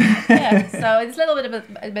again then. Yeah, so it's a little bit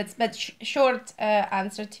of a short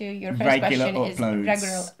answer to your first question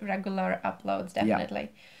is regular uploads,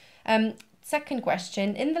 definitely. Second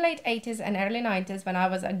question, in the late 80s and early 90s, when I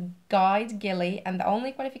was a guide gilly and the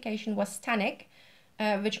only qualification was Stanic,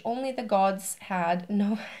 which only the gods had,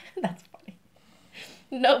 that's funny.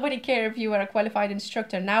 Nobody cared if you were a qualified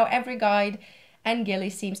instructor. Now every guide and gilly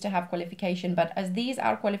seems to have qualification, but as these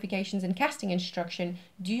are qualifications in casting instruction,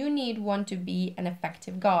 do you need one to be an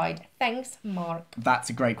effective guide? Thanks, Mark. That's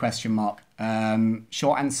a great question, Mark.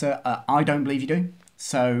 Short answer, I don't believe you do.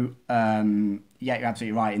 So, yeah, you're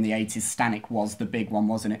absolutely right. In the 80s, Stanic was the big one,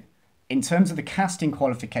 wasn't it? In terms of the casting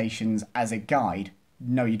qualifications as a guide,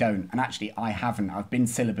 no, you don't. And actually, I haven't. I've been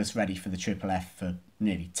syllabus ready for the Triple F for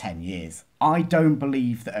nearly 10 years. I don't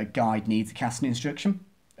believe that a guide needs a casting instruction.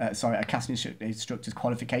 A casting instructor's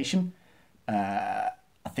qualification. I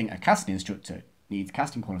think a casting instructor needs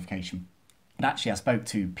casting qualification. And actually, I spoke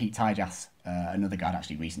to Pete Tyjas, another guide,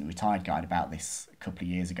 actually recently retired guide, about this a couple of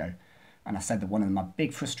years ago. And I said that one of my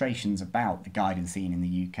big frustrations about the guiding scene in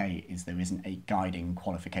the UK is there isn't a guiding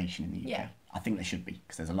qualification in the UK. Yeah. I think there should be,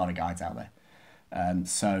 because there's a lot of guides out there.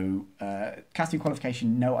 Casting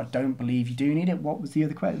qualification, no, I don't believe you do need it. What was the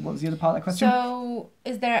other part of that question? So,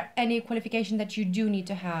 is there any qualification that you do need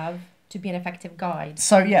to have to be an effective guide?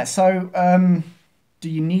 Do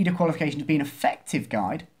you need a qualification to be an effective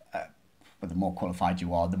guide? Well, the more qualified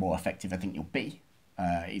you are, the more effective I think you'll be.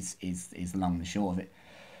 Is the long and the short of it.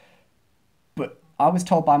 But I was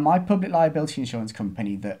told by my public liability insurance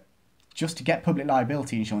company that just to get public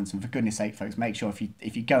liability insurance, and for goodness sake, folks, make sure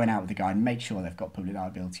if you're going out with a guide, make sure they've got public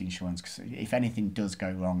liability insurance, because if anything does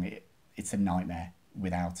go wrong, it's a nightmare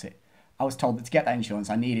without it. I was told that to get that insurance,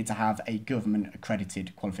 I needed to have a government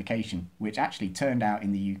accredited qualification, which actually turned out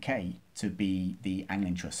in the UK to be the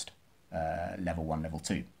Angling Trust level 1, level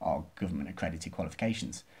 2 are government accredited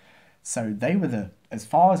qualifications. So they were as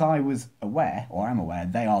far as I was aware, or am aware,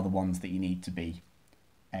 they are the ones that you need to be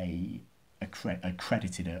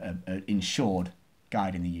accredited, insured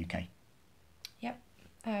guide in the UK. Yep.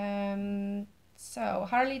 So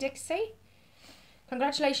Harley Dixie,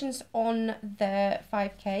 congratulations on the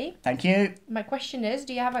 5K. Thank you. My question is,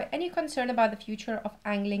 do you have any concern about the future of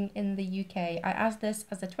angling in the UK? I ask this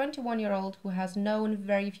as a 21-year-old who has known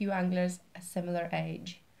very few anglers a similar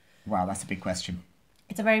age. Wow, that's a big question.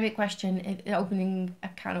 It's a very big question, opening a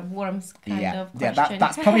can of worms kind of question. Yeah,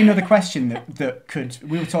 that's probably another question that could...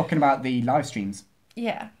 We were talking about the live streams.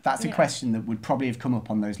 Yeah. That's a question that would probably have come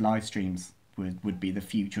up on those live streams, would be the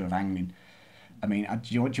future of angling. I mean,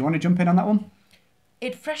 do you want to jump in on that one?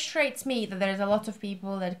 It frustrates me that there's a lot of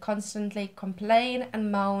people that constantly complain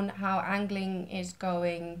and moan how angling is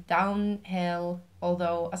going downhill,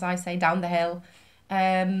 although, as I say, down the hill,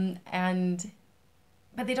 but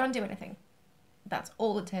they don't do anything. That's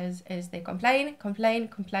all it is they complain.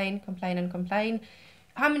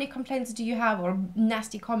 How many complaints do you have, or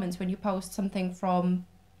nasty comments when you post something from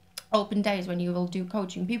open days when you will do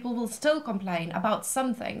coaching? People will still complain about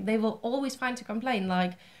something. They will always find to complain,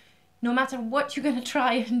 like, no matter what you're going to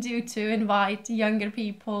try and do to invite younger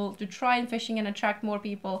people, to try and fishing and attract more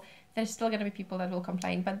people, there's still going to be people that will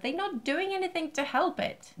complain, but they're not doing anything to help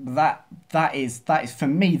it. That is for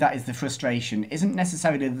me, that is the frustration. Isn't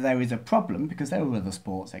necessarily that there is a problem, because there are other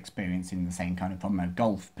sports experiencing the same kind of problem.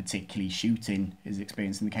 Golf, particularly shooting, is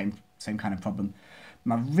experiencing the same kind of problem.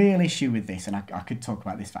 My real issue with this, and I could talk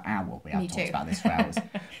about this for hours, we have talked about this for hours.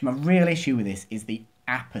 My real issue with this is the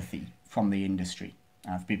apathy from the industry.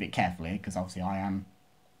 I have to be a bit careful here, because obviously I am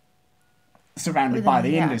surrounded by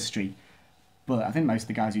the industry. But I think most of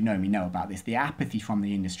the guys who know me know about this. The apathy from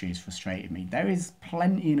the industry has frustrated me. There is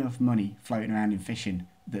plenty enough money floating around in fishing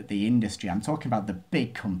that the industry, I'm talking about the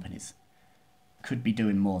big companies, could be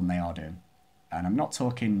doing more than they are doing. And I'm not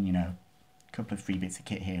talking, a couple of free bits of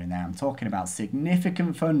kit here and there. I'm talking about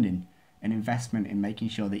significant funding an investment in making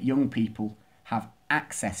sure that young people have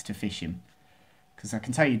access to fishing. Because I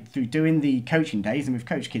can tell you, through doing the coaching days, and we've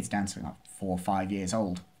coached kids down to like 4 or 5 years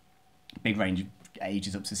old, big range of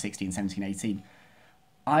ages up to 16, 17, 18,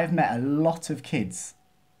 I've met a lot of kids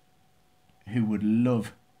who would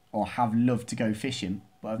love or have loved to go fishing,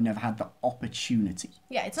 but have never had the opportunity.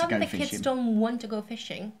 Yeah, it's not that the kids don't want to go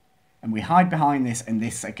fishing. And we hide behind this, and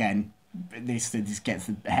this again, this gets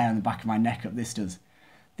the hair on the back of my neck up. This does.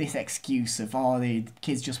 This excuse of, the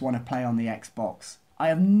kids just want to play on the Xbox. I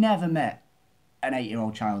have never met an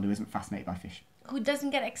 8-year-old child who isn't fascinated by fish. Who doesn't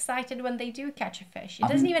get excited when they do catch a fish. It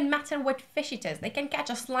doesn't even matter what fish it is. They can catch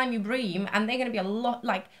a slimy bream and they're going to be a lot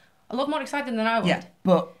more excited than I would. Yeah,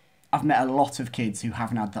 but I've met a lot of kids who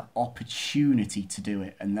haven't had the opportunity to do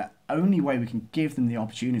it, and the only way we can give them the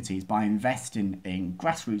opportunity is by investing in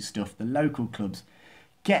grassroots stuff, the local clubs,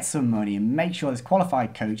 get some money and make sure there's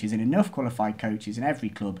qualified coaches and enough qualified coaches in every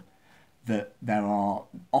club that there are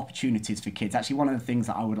opportunities for kids. Actually, one of the things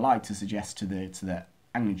that I would like to suggest to the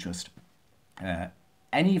Angling Trust,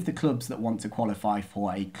 any of the clubs that want to qualify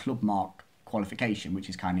for a club mark qualification, which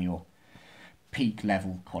is kind of your peak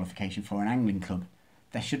level qualification for an angling club,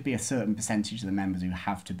 there should be a certain percentage of the members who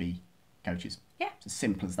have to be coaches. Yeah. It's as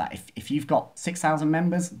simple as that. If you've got 6,000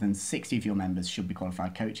 members, then 60 of your members should be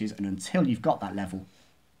qualified coaches, and until you've got that level,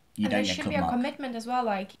 you don't get club mark. There should be a commitment as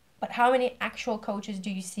well, but how many actual coaches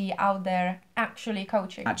do you see out there actually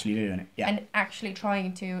coaching? Actually doing it, yeah. And actually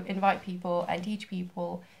trying to invite people and teach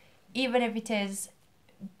people, even if it is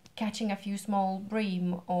catching a few small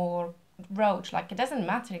bream or roach, it doesn't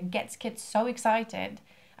matter. It gets kids so excited.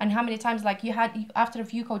 And how many times, you had, after a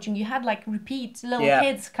few coaching, you had, repeat little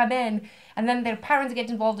kids come in, and then their parents get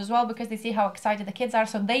involved as well because they see how excited the kids are,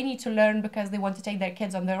 so they need to learn because they want to take their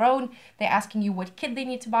kids on their own. They're asking you what kit they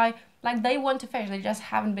need to buy. They want to fish, they just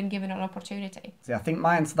haven't been given an opportunity. See, I think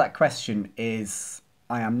my answer to that question is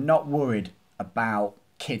I am not worried about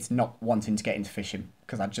kids not wanting to get into fishing,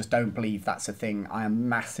 because I just don't believe that's a thing. I am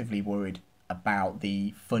massively worried about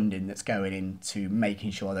the funding that's going into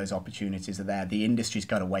making sure those opportunities are there. The industry's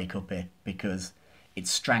got to wake up here, because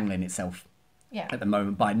it's strangling itself at the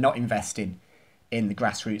moment by not investing in the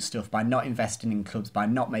grassroots stuff, by not investing in clubs, by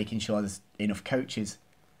not making sure there's enough coaches.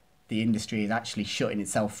 The industry is actually shutting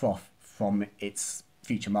itself off from its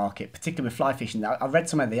future market, particularly with fly fishing. I read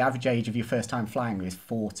somewhere the average age of your first time flying is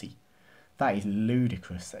 40. That is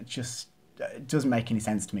ludicrous. That just it doesn't make any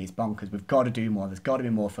sense to me. It's bonkers. We've got to do more. There's got to be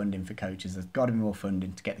more funding for coaches. There's got to be more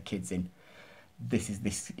funding to get the kids in. This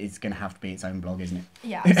is going to have to be its own blog, isn't it?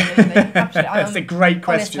 Yeah, absolutely. That's a great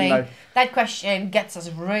question, honestly, though. That question gets us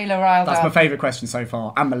really riled up. That's my favourite question so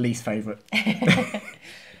far, and my least favourite.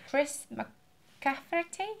 Chris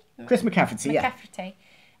McCafferty? Chris McCafferty, yeah. McCafferty.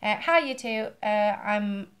 Hi, you two.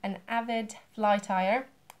 I'm an avid fly tyer.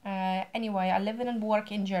 Anyway, I live and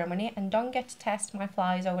work in Germany and don't get to test my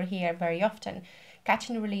flies over here very often. Catch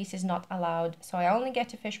and release is not allowed, so I only get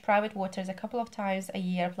to fish private waters a couple of times a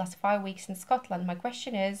year plus 5 weeks in Scotland. My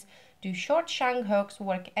question is, do short shank hooks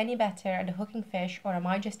work any better at hooking fish, or am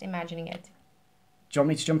I just imagining it? Do you want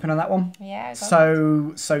me to jump in on that one? Yeah.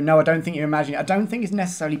 So no, I don't think you're imagining it. I don't think it's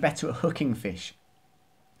necessarily better at hooking fish.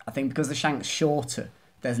 I think because the shank's shorter,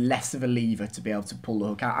 there's less of a lever to be able to pull the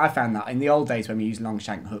hook out. I found that in the old days when we used long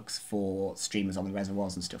shank hooks for streamers on the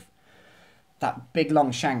reservoirs and stuff, that big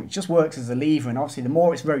long shank just works as a lever, and obviously the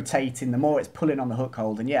more it's rotating, the more it's pulling on the hook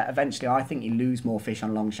hold, and yeah, eventually I think you lose more fish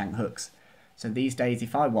on long shank hooks. So these days,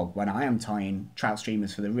 when I am tying trout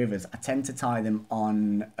streamers for the rivers, I tend to tie them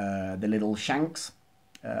on the little shanks.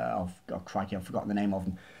 Crikey, I've forgotten the name of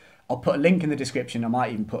them. I'll put a link in the description. I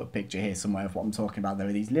might even put a picture here somewhere of what I'm talking about. There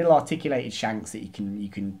are these little articulated shanks that you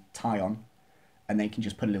can tie on, and they can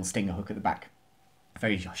just put a little stinger hook at the back. A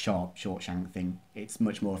very sharp, short shank thing. It's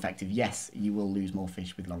much more effective. Yes, you will lose more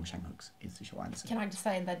fish with long shank hooks, is the short answer. Can I just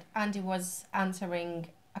say that Andy was answering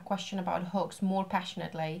a question about hooks more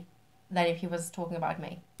passionately than if he was talking about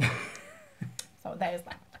me. So there's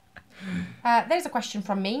that. There's a question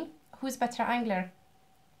from me. Who's better angler?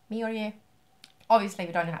 Me or you? Obviously,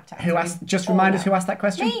 we don't have to. Who asked? Just remind us who asked that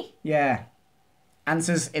question. Me. Yeah.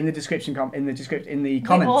 Answers in the description. In the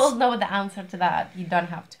comments. We all know the answer to that. You don't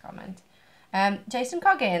have to comment. Jason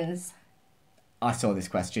Coggins. I saw this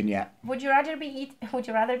question. Yeah. Would you rather be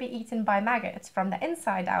eaten by maggots from the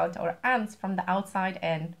inside out or ants from the outside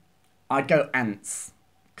in? I'd go ants,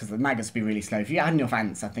 because the maggots would be really slow. If you had enough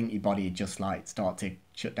ants, I think your body would just start to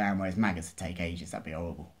shut down. Whereas maggots would take ages. That'd be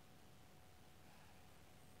horrible.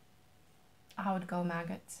 I would go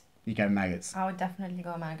maggots. You go maggots? I would definitely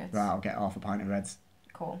go maggots. Right, I'll get half a pint of reds.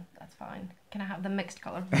 Cool, that's fine. Can I have the mixed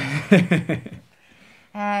colour?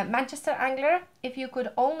 Manchester Angler, if you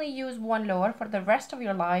could only use one lure for the rest of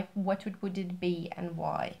your life, what would it be and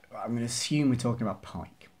why? I'm going to assume we're talking about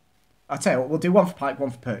pike. I'll tell you what, we'll do one for pike, one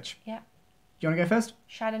for perch. Yeah. You want to go first?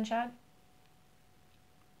 Shad and shad?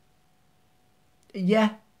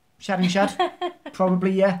 Yeah. Shad and shad.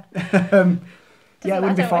 Probably, yeah. Yeah, it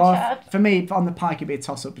wouldn't be far off. For me, on the pike, it'd be a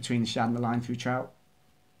toss-up between the shad and the line through trout,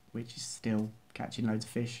 which is still catching loads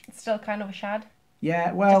of fish. It's still kind of a shad.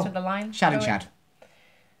 Yeah, well, just with the line. Shad and shad.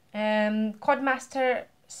 Codmaster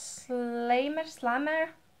Slammer?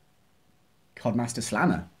 Codmaster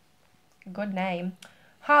Slammer. Good name.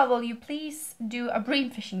 How will you please do a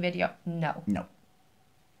bream fishing video? No. No.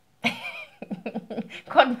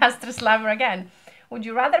 Codmaster Slammer again. Would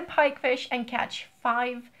you rather pike fish and catch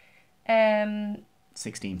 5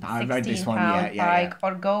 £16. I read this one, pike,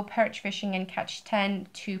 or go perch fishing and catch 10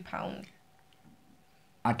 £2?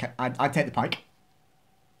 I'd take the pike.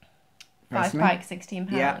 5 pike, £16.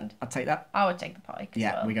 Yeah, I'd take that. I would take the pike.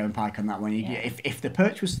 Yeah, as well. we're going pike on that one. Yeah. If the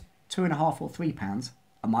perch was £2.5 or £3,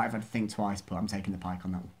 I might have had to think twice, but I'm taking the pike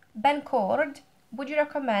on that one. Ben Cord, would you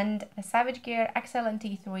recommend the Savage Gear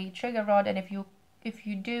XLNT3 trigger rod? And if you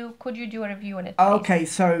do, could you do a review on it, please? Okay,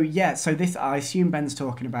 so this, I assume Ben's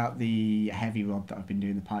talking about the heavy rod that I've been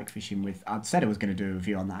doing the pike fishing with. I'd said I was going to do a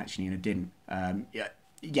review on that actually, and I didn't.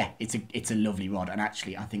 Yeah, it's a lovely rod, and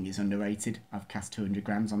actually I think it's underrated. I've cast 200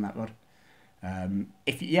 grams on that rod.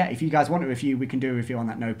 If you guys want a review, we can do a review on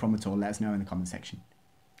that, no problem at all. Let us know in the comment section.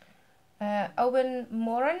 Owen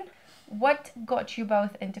Moran, what got you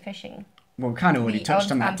both into fishing? Well, we kind of already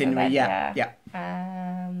touched on that, didn't we? Yeah.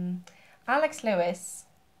 Alex Lewis.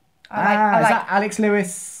 Is that Alex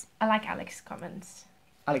Lewis? I like Alex's comments.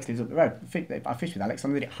 Alex lives up the road. I fished with Alex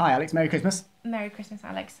on the day. Hi, Alex. Merry Christmas. Merry Christmas,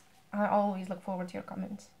 Alex. I always look forward to your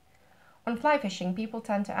comments. On fly fishing, people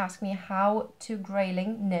tend to ask me how to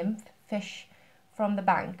grayling nymph fish from the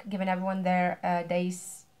bank, given everyone their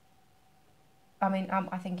days.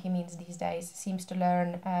 I think he means these days. Seems to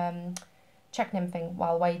learn check nymphing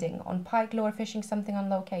while wading. On pike lure fishing, something on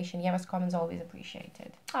location. Yeva's comments always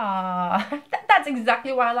appreciated. Ah, that's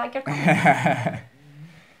exactly why I like your comments.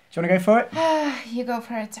 Do you want to go for it? You go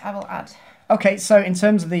for it. I will add. Okay, so in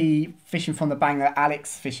terms of the fishing from the bank,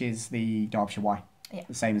 Alex fishes the Derbyshire Y,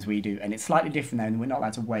 the same as we do, and it's slightly different there, and we're not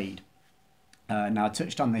allowed to wade. Now, I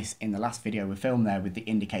touched on this in the last video we filmed there with the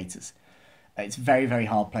indicators. It's a very, very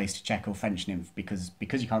hard place to check or French nymph because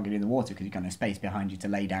you can't get in the water because you've got no space behind you to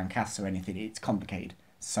lay down casts or anything. It's complicated.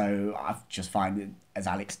 So I've just found that, as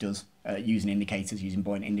Alex does, using indicators, using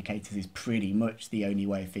buoyant indicators is pretty much the only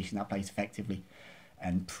way of fishing that place effectively.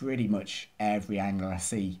 And pretty much every angler I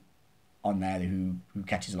see on there who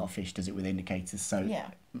catches a lot of fish does it with indicators. So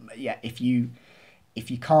yeah, if you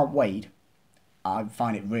can't wade, I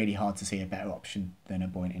find it really hard to see a better option than a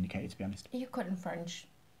buoyant indicator, to be honest. You couldn't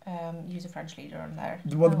use a French leader on there.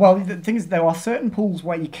 Well, the thing is, there are certain pools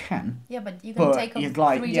where you can. Yeah, but you can take 3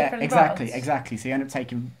 different rods. Exactly. So you end up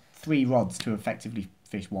taking 3 rods to effectively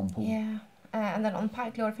fish one pool. Yeah. And then on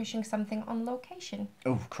pike lure fishing, something on location.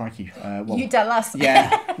 Oh, crikey. You tell us. Yeah.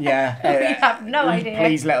 We have no idea.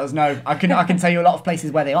 Please let us know. I can tell you a lot of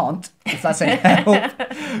places where they aren't, if that's any help.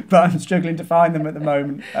 But I'm struggling to find them at the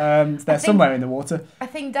moment. They're somewhere in the water. I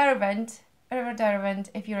think Derwent,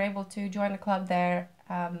 if you're able to join a club there,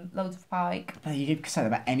 loads of pike. But you could say that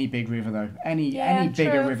about any big river, though. Any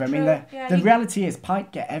bigger river. True. I mean, the reality is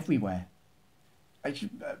pike get everywhere.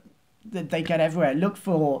 They get everywhere. Look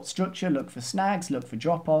for structure, look for snags, look for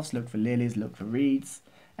drop-offs, look for lilies, look for reeds.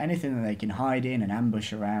 Anything that they can hide in and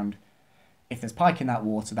ambush around. If there's pike in that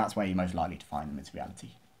water, that's where you're most likely to find them. It's reality.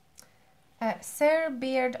 Sir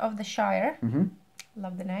Beard of the Shire. Mm-hmm.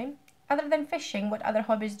 Love the name. Other than fishing, what other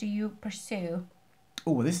hobbies do you pursue?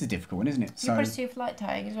 Oh, well, this is a difficult one, isn't it? You pursue flight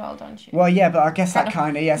tying as well, don't you? Well, yeah, but I guess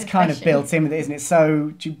it's kind of built in with it, isn't it?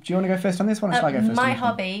 So, do you want to go first on this one, or shall I go first? My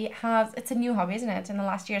hobby it's a new hobby, isn't it? In the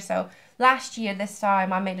last year, so last year this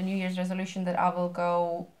time I made a New Year's resolution that I will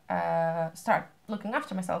go start looking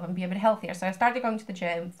after myself and be a bit healthier. So I started going to the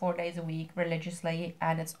gym 4 days a week religiously,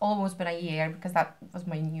 and it's almost been a year because that was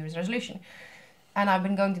my New Year's resolution. And I've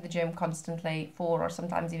been going to the gym constantly 4 or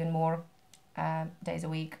sometimes even more days a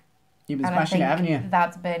week. You've been smashing it, haven't you?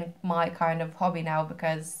 That's been my kind of hobby now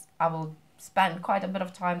because I will spend quite a bit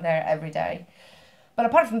of time there every day. But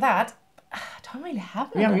apart from that, I don't really have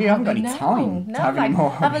you haven't got any time to have any more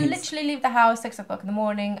hobbies. I will literally leave the house 6 o'clock in the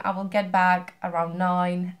morning. I will get back around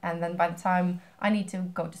 9, and then by the time I need to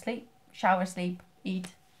go to sleep, shower, sleep, eat,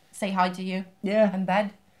 say hi to you, and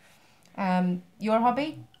bed. Your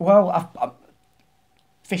hobby? Well,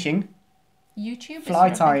 fishing. YouTube fly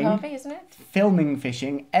is tying, your big hobby, isn't it? Filming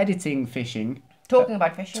fishing, editing fishing. Talking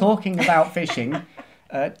about fishing. Talking about fishing.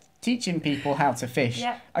 Teaching people how to fish.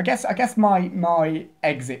 Yeah. I guess my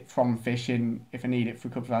exit from fishing, if I need it for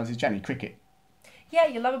a couple of hours, is generally cricket. Yeah,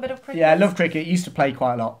 you love a bit of cricket. Yeah, I love cricket. Used to play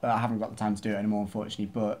quite a lot, but I haven't got the time to do it anymore, unfortunately.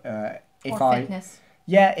 But fitness.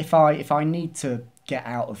 Yeah, if I need to get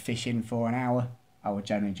out of fishing for an hour, I would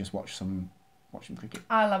generally just watch some cricket.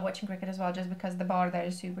 I love watching cricket as well, just because the bar there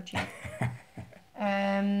is super cheap.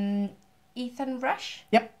 Ethan Rush?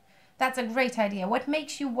 Yep. That's a great idea. What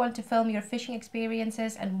makes you want to film your fishing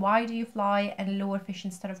experiences, and why do you fly and lure fish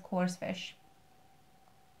instead of coarse fish?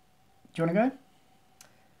 Do you want to go?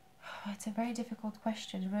 It's a very difficult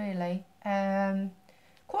question, really.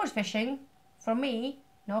 Coarse fishing, for me,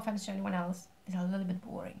 no offense to anyone else, is a little bit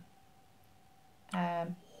boring.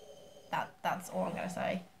 That's all I'm going to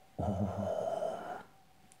say.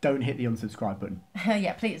 Don't hit the unsubscribe button.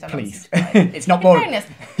 Yeah, please don't. Please. It's not boring. In fairness,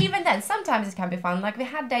 even then, sometimes it can be fun. Like, we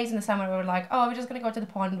had days in the summer where we were like, oh, we're just going to go to the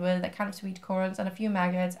pond with a can of sweet corns and a few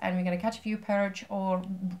maggots, and we're going to catch a few perch or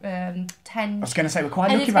tench. I was going to say, we're quite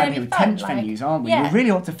lucky around here with tench venues, aren't we? Yeah. We really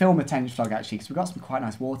ought to film a tench vlog, actually, because we've got some quite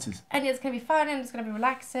nice waters. And it's going to be fun, and it's going to be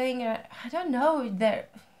relaxing. I don't know.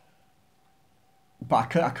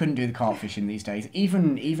 But I couldn't do the carp fishing these days.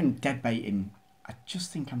 Even dead baiting, I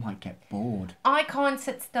just think I might get bored. I can't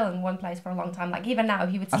sit still in one place for a long time. Like, even now,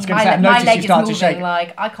 he would see my leg is moving.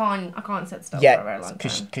 Like, I can't sit still for a very long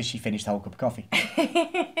time. Because she finished the whole cup of coffee.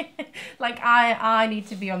 Like, I need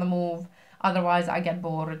to be on the move, otherwise I get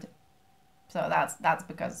bored. So that's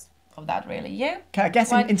because of that, really. You? I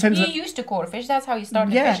guess in terms of... You used to core fish. That's how you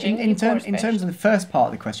started fishing. In terms of the first part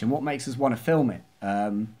of the question, what makes us want to film it?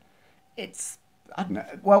 It's... I don't know.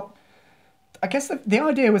 Well... I guess the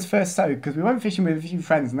idea was first because we went fishing with a few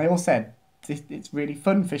friends and they all said it's really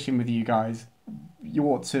fun fishing with you guys. You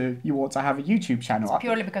ought to have a YouTube channel. It's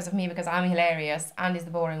purely because of me, because I'm hilarious. Andy's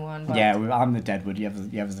the boring one. But... Yeah, I'm the deadwood. You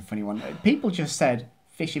have the funny one. People just said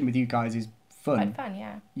fishing with you guys is fun. Quite fun,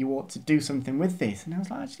 yeah. You ought to do something with this, and I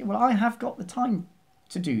was like, actually, well, I have got the time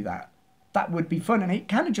to do that. That would be fun, and it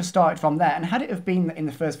kind of just started from there. And had it have been in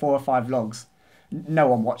the first 4 or 5 vlogs, no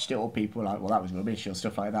one watched it, or people were like, well, that was rubbish or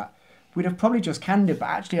stuff like that. We'd have probably just canned it, but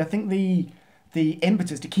actually I think the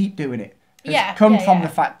impetus to keep doing it has come from the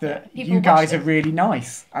fact that you guys are really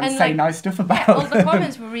nice and say nice stuff about all the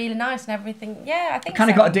comments were really nice and everything. Yeah, I think kind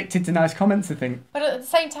of got addicted to nice comments, I think. But at the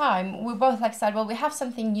same time, we both said, well, we have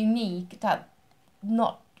something unique that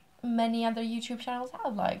not many other YouTube channels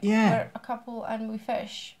have. Like, we're a couple and we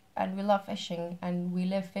fish and we love fishing and we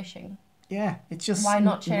live fishing. Yeah, it's just why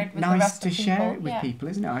not share it with the rest of people? Nice to share it with people,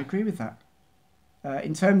 isn't it? I agree with that.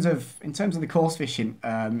 In terms of the coarse fishing,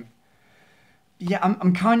 I'm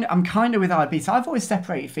kind of with IB. So I've always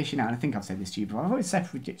separated fishing out. And I think I've said this to you before. I've always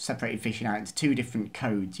separated fishing out into 2 different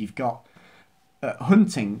codes. You've got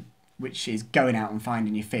hunting, which is going out and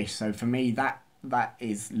finding your fish. So for me, that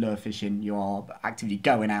is lure fishing. You're actively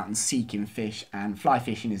going out and seeking fish, and fly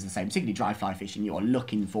fishing is the same. Particularly dry fly fishing, you're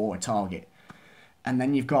looking for a target. And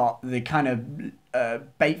then you've got the kind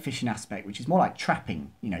of bait fishing aspect, which is more like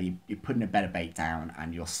trapping. You know, you're putting a better bait down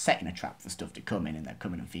and you're setting a trap for stuff to come in, and they're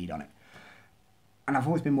coming and feed on it. And I've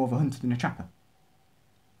always been more of a hunter than a trapper,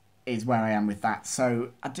 is where I am with that.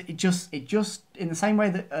 So it just in the same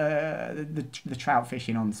way that the trout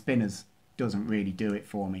fishing on spinners doesn't really do it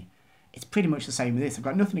for me. It's pretty much the same with this. I've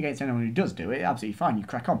got nothing against anyone who does do it. Absolutely fine, you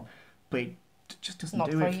crack on. But it just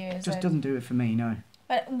doesn't do it. It just doesn't do it for me, no.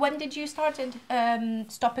 But when did you start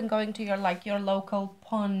stopping going to your local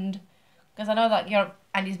pond? Because I know that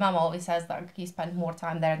Andy's mum always says that he spent more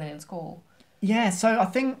time there than in school. Yeah, so I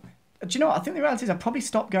think... Do you know what? I think the reality is I probably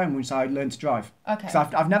stopped going once I learned to drive. Okay. So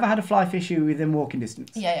I've never had a fly fish within walking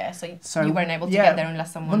distance. Yeah. So you weren't able to get there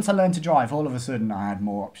unless someone... Once I learned to drive, all of a sudden I had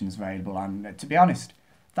more options available. And to be honest,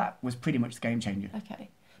 that was pretty much the game changer. Okay.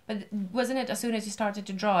 But wasn't it as soon as you started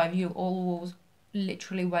to drive, you always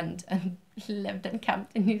literally went and lived and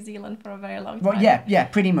camped in New Zealand for a very long time? Well, yeah,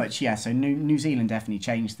 pretty much, yeah. So New Zealand definitely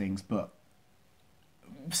changed things. But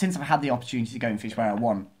since I've had the opportunity to go and fish where I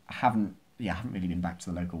want, I haven't really been back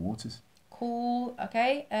to the local waters. Cool.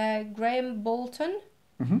 Okay. Graham Bolton.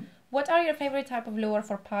 Mm-hmm. What are your favourite type of lure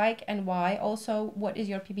for pike and why? Also, what is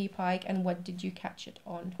your PB pike and what did you catch it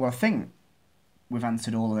on? Well, I think we've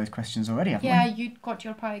answered all of those questions already, haven't we? Yeah, you got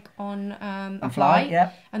your pike on a fly.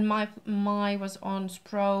 Yeah. And my was on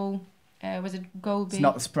Spro. Was it Goby? It's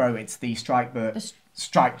not the Spro, it's the Strike Burk.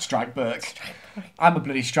 Strike Burk. I'm a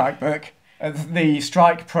bloody Strike Burk. The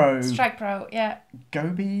Strike Pro. Strike Pro, yeah.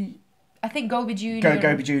 Goby... I think Goby Junior.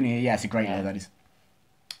 Goby Junior, yeah, it's a great lure, that is.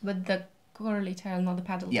 With the curly tail, not the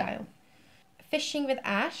paddle tail. Fishing with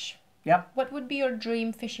Ash. Yep. What would be your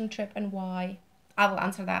dream fishing trip and why? I will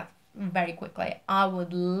answer that very quickly. I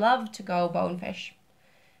would love to go bonefish.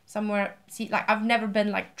 somewhere like I've never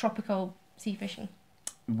been like tropical sea fishing.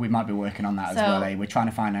 We might be working on that as well, eh? We're trying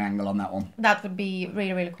to find an angle on that one. That would be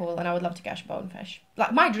really, really cool, and I would love to catch a bonefish.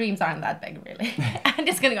 Like, my dreams aren't that big, really. I'm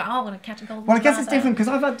just gonna go, I want to catch a golden Well, I guess it's different because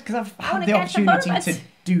I've had the opportunity to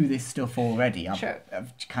do this stuff already.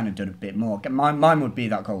 I've kind of done a bit more. Mine would be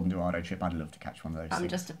that golden dorado trip. I'd love to catch one of those. I'm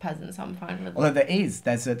just a peasant, so I'm fine with it. Although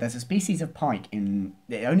there's a species of pike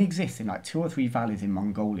it only exists in like 2 or 3 valleys in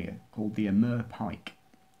Mongolia called the Amur pike,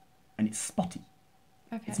 and it's spotty.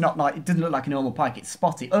 Okay. It's not like, it doesn't look like a normal pike, it's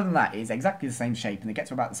spotty. Other than that, it's exactly the same shape and they get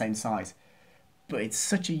to about the same size. But it's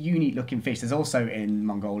such a unique looking fish. There's also in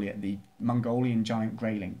Mongolia the Mongolian giant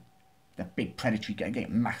grayling. They're big predatory, they're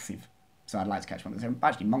massive. So I'd like to catch one of those.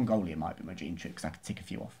 Actually, Mongolia might be my dream trip because I could tick a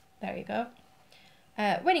few off. There you go.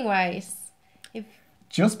 Winning Ways.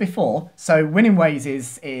 Just before, so Winning Ways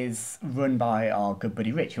is run by our good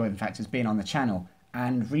buddy Rich, who in fact has been on the channel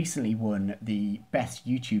and recently won the best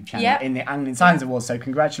YouTube channel in the Angling Science Awards. So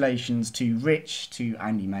congratulations to Rich, to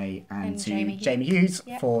Andy May, and to Jamie Hughes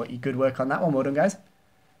for your good work on that one. Well done, guys.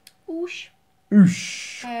 Oosh.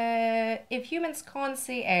 Oosh. If humans can't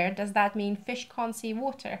see air, does that mean fish can't see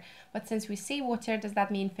water? But since we see water, does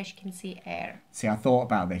that mean fish can see air? See, I thought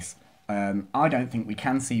about this. I don't think we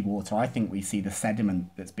can see water. I think we see the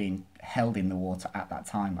sediment that's being held in the water at that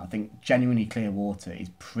time. I think genuinely clear water is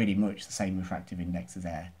pretty much the same refractive index as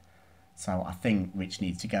air. So I think Rich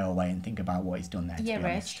needs to go away and think about what he's done there, to be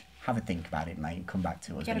honest. Rich. Have a think about it, mate, and come back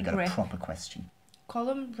to us when you've got a proper question.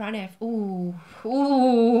 Column Ranef. Ooh.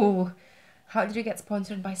 How did you get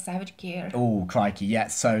sponsored by Savage Gear? Oh, crikey,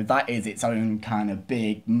 yes. So that is its own kind of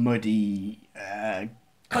big, muddy,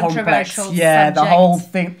 complex, subject.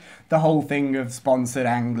 The whole thing of sponsored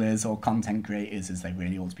anglers or content creators, as they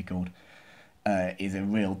really ought to be called, is a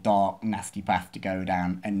real dark, nasty path to go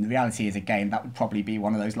down. And the reality is, again, that would probably be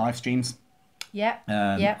one of those live streams. Yeah,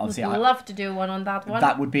 would love to do one on that one.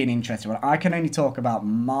 That would be an interesting one. I can only talk about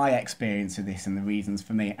my experience of this and the reasons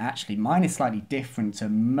for me. Actually, mine is slightly different to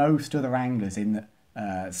most other anglers in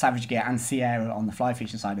that Savage Gear and Sierra on the fly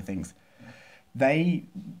fishing side of things. They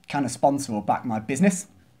kind of sponsor or back my business.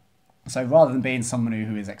 So rather than being someone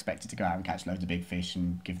who is expected to go out and catch loads of big fish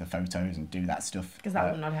and give the photos and do that stuff, because that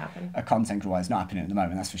would not happen. A content creator is not happening at the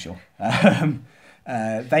moment, that's for sure.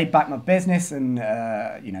 They back my business, and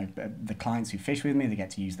the clients who fish with me, they get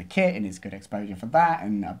to use the kit, and it's good exposure for that.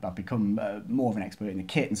 And I've become more of an expert in the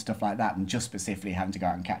kit and stuff like that, than just specifically having to go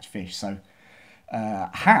out and catch fish. So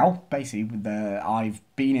I've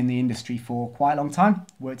been in the industry for quite a long time,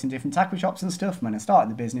 worked in different tackle shops and stuff. When I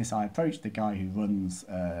started the business, I approached the guy who runs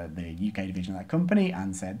the UK division of that company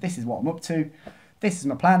and said, this is what I'm up to, this is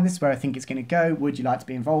my plan, this is where I think it's going to go, would you like to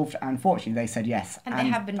be involved? And fortunately they said yes. And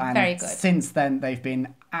they have been very good. Since then they've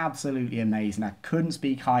been absolutely amazing. I couldn't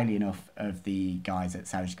speak highly enough of the guys at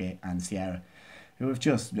Savage Gear and Sierra, who have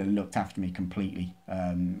just looked after me completely.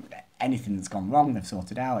 Anything that's gone wrong, they've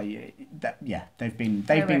sorted out. They've been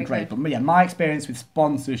great. Good. But yeah, my experience with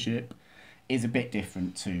sponsorship is a bit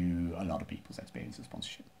different to a lot of people's experience with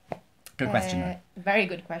sponsorship. Good question, though. Very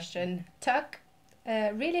good question. Tuck,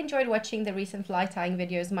 really enjoyed watching the recent fly tying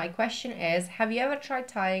videos. My question is, have you ever tried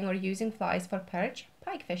tying or using flies for perch,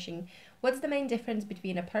 pike fishing? What's the main difference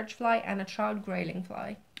between a perch fly and a trout grayling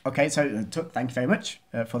fly? Okay, so Tuck, thank you very much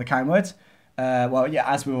for the kind words.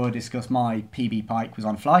 As we already discussed, my PB pike was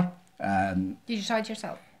on fly. Did you try it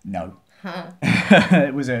yourself? No.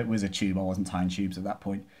 It was a tube. I wasn't tying tubes at that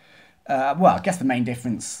point. I guess the main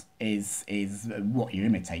difference is what you're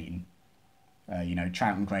imitating.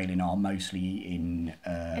 Trout and grayling are mostly in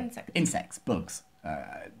insects, bugs.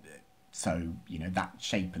 So that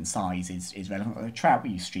shape and size is relevant. With trout, we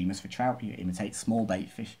use streamers for trout. You imitate small bait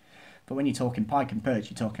fish. But when you're talking pike and perch,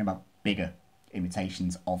 you're talking about bigger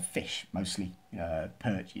imitations of fish, mostly.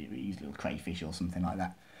 Perch, you use little crayfish or something like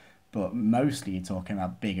that. But mostly you're talking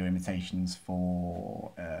about bigger imitations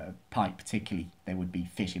for pike, particularly. They would be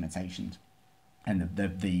fish imitations. And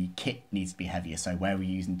the kit needs to be heavier. So where we're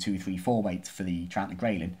using 2, 3, 4 weights for the trout and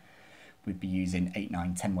grayling, we'd be using 8,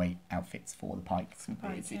 9, 10 weight outfits for the pike.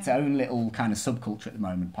 It's its own little kind of subculture at the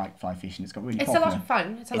moment, pike fly fishing. It's got really popular. It's a lot of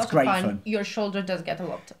fun. It's great fun. Your shoulder does get a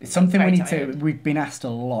lot. It's something we need to. We've been asked a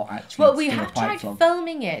lot actually. Well, we have tried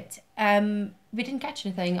filming it. We didn't catch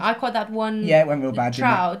anything. I caught that one. Yeah, when we were bad.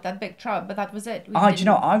 Trout, that big trout, but that was it. Do you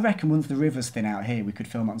know? I reckon once the rivers thin out here, we could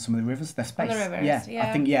film on some of the rivers. There's space. On the rivers, yeah.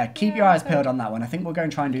 I think keep your eyes peeled on that one. I think we'll go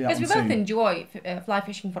and try and do that one soon. Because we both enjoy fly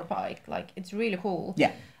fishing for pike. Like, it's really cool.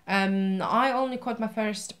 Yeah. I only caught my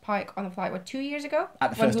first pike on the fly 2 years ago.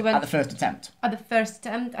 At the first attempt. At the first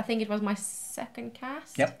attempt, I think it was my second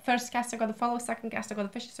cast. Yep. First cast I got the follow, second cast I got the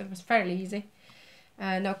fish, so it was fairly easy.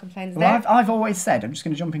 No complaints well, there. I've always said, I'm just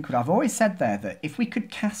going to jump in quick, I've always said there that if we could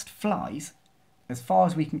cast flies as far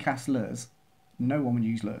as we can cast lures, no one would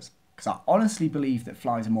use lures. Because I honestly believe that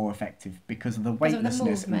flies are more effective because of the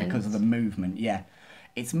weightlessness and because of the movement. Yeah,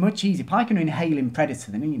 it's much easier. Pike are an inhaling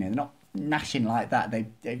predator. They're not gnashing like that.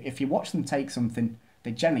 If you watch them take something,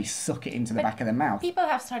 they generally suck it into the back of their mouth. People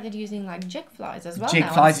have started using like jig flies as well. Jig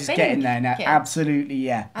flies is getting there now. Absolutely,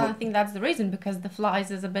 yeah. And I think that's the reason, because the flies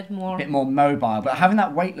is a bit more mobile. But having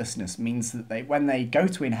that weightlessness means that when they go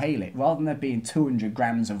to inhale it, rather than there being 200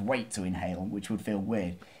 grams of weight to inhale, which would feel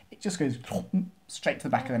weird, it just goes straight to the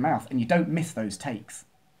back of their mouth, and you don't miss those takes.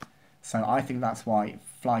 So I think that's why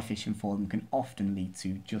fly fishing for them can often lead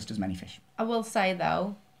to just as many fish. I will say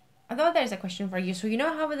though, I thought there's a question for you. So you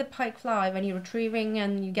know how with the pike fly, when you're retrieving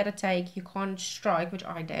and you get a take, you can't strike, which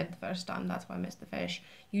I did the first time, that's why I missed the fish.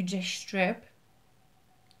 You just strip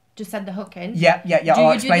to set the hook in. Yeah.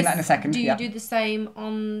 I'll explain that in a second. Do you do the same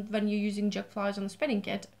on when you're using jig flies on the spinning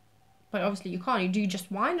kit? But obviously you can't. Do you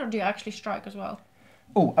just wind, or do you actually strike as well?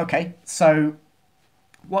 Oh, okay. So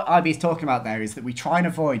what Ivy's talking about there is that we try and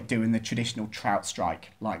avoid doing the traditional trout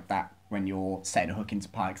strike like that when you're setting a hook into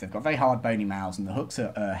pikes. They've got very hard bony mouths and the hooks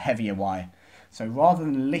are heavier wire. So rather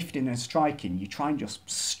than lifting and striking, you try and just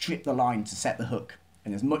strip the line to set the hook.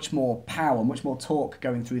 And there's much more power, much more torque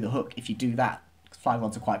going through the hook if you do that. Fly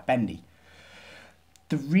rods are quite bendy.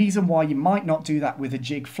 The reason why you might not do that with a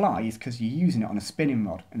jig fly is because you're using it on a spinning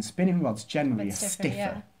rod. And spinning rods generally are stiffer.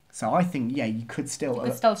 Yeah. So I think, you could still... You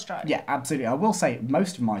could still strike. Yeah, absolutely. I will say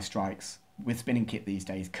most of my strikes with spinning kit these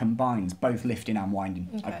days combines both lifting and winding.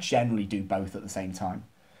 Okay. I generally do both at the same time.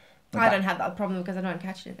 But I don't have that problem because I don't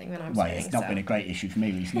catch anything when I'm spinning. Well, it's not been a great issue for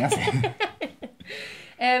me recently, has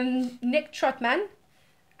it? Nick Trotman,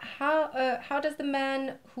 how does the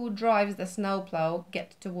man who drives the snowplow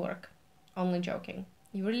get to work? Only joking.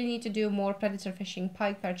 You really need to do more predator fishing,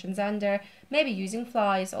 pike, perch and zander, maybe using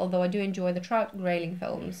flies, although I do enjoy the Trout Grayling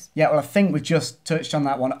films. Yeah, well, I think we've just touched on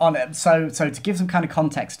that one. So to give some kind of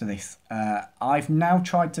context to this, I've now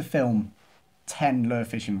tried to film 10 lure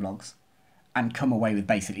fishing vlogs and come away with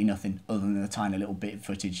basically nothing other than the tiny little bit of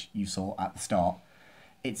footage you saw at the start.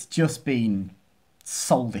 It's just been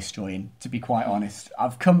soul destroying, to be quite honest.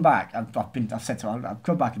 I've come back, I've said to her, I've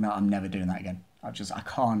come back and I'm never doing that again. I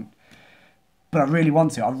can't. But I really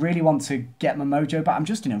want to. I really want to get my mojo back. I'm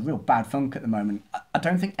just in a real bad funk at the moment. I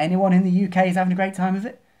don't think anyone in the UK is having a great time with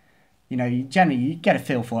it. You generally you get a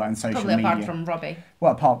feel for it on social media. Probably apart from Robbie.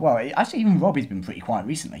 Well, actually even Robbie's been pretty quiet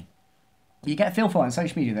recently. You get a feel for it on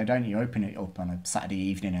social media though, don't you? You open it up on a Saturday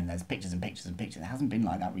evening and there's pictures and pictures and pictures. It hasn't been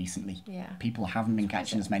like that recently. Yeah. People haven't been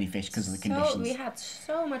catching as many fish because of the conditions. We had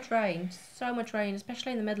so much rain,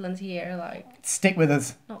 especially in the Midlands here. Stick with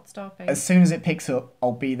us. Not stopping. As soon as it picks up,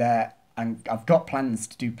 I'll be there. And I've got plans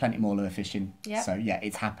to do plenty more lure fishing. Yep. So, yeah,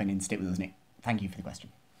 it's happening. Stick with us, Nick. Thank you for the question.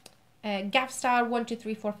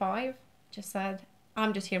 Gavstar12345 just said,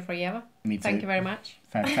 I'm just here for you. Me too. Thank you very much.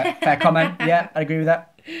 Fair comment. Yeah, I agree with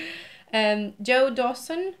that. Joe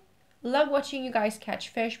Dawson, love watching you guys catch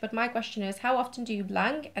fish, but my question is, how often do you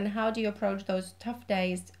blank and how do you approach those tough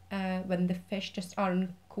days when the fish just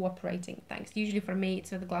aren't cooperating? Thanks. Usually for me,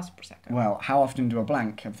 it's with a glass of Prosecco. Well, how often do I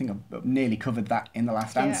blank? I think I've nearly covered that in the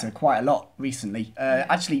last answer quite a lot recently.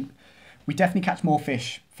 Actually, we definitely catch more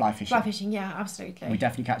fish fly fishing. Fly fishing, yeah, absolutely. We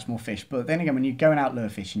definitely catch more fish. But then again, when you're going out lure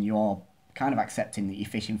fishing, you are kind of accepting that you're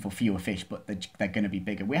fishing for fewer fish, but they're going to be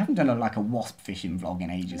bigger. We haven't done a wasp fishing vlog in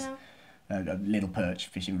ages. No. A little perch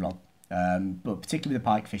fishing vlog. But particularly with the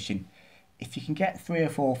pike fishing, if you can get 3 or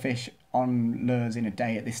 4 fish on lures in a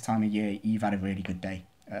day at this time of year, you've had a really good day.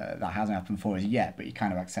 That hasn't happened for us yet, but you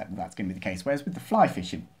kind of accept that that's going to be the case. Whereas with the fly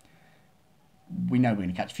fishing, we know we're going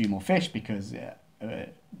to catch a few more fish because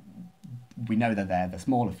we know they're there. They're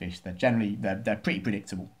smaller fish. They're pretty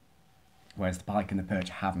predictable. Whereas the pike and the perch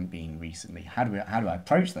haven't been recently. How do I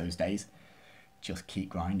approach those days? Just keep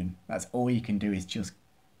grinding. That's all you can do, is just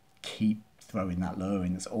keep throwing that lure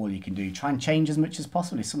in. That's all you can do. Try and change as much as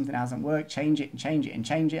possible. If something hasn't worked, change it and change it and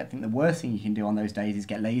change it. I think the worst thing you can do on those days is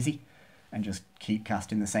get lazy and just keep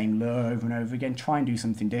casting the same lure over and over again. Try and do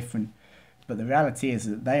something different. But the reality is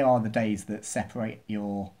that they are the days that separate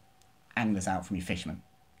your anglers out from your fishermen.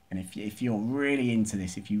 And if you're really into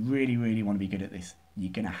this, if you really, really want to be good at this,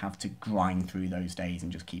 you're going to have to grind through those days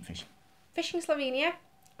and just keep fishing. Fishing Slovenia.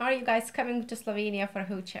 Are you guys coming to Slovenia for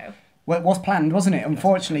Hucho? Well, it was planned, wasn't it?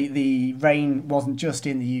 Unfortunately, the rain wasn't just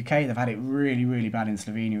in the UK. They've had it really, really bad in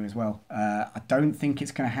Slovenia as well. I don't think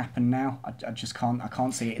it's going to happen now. I just can't. I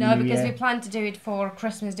can't see it in the new year. No, because we planned to do it for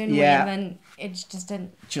Christmas, didn't we? And then it just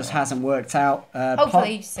didn't. Just hasn't worked out.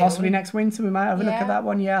 Hopefully soon. Possibly next winter we might have a look at that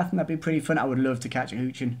one. Yeah, I think that'd be pretty fun. I would love to catch a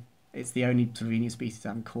hoochin. It's the only Slovenian species I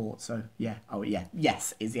haven't caught, so yeah. Oh yeah,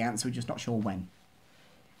 yes is the answer. We're just not sure when.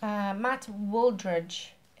 Matt Wooldridge,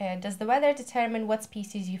 does the weather determine what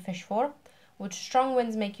species you fish for? Would strong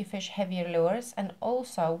winds make you fish heavier lures? And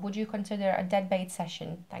also, would you consider a dead bait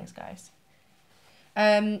session? Thanks, guys.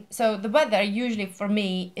 So the weather, usually for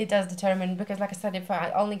me, it does determine, because like I said, if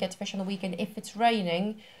I only get to fish on the weekend, if it's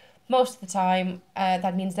raining, most of the time,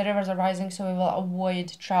 that means the rivers are rising, so we will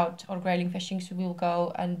avoid trout or grayling fishing, so we will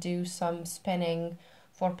go and do some spinning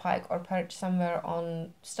for pike or perch somewhere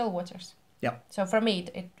on still waters. Yep. So for me,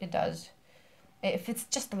 it does. If it's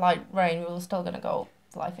just a light rain, we're still gonna go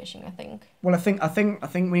fly fishing, I think. Well, I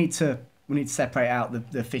think we need to separate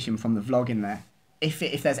out the fishing from the vlogging there.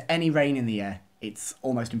 If there's any rain in the air, it's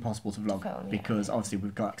almost impossible to vlog because obviously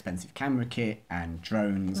we've got expensive camera kit and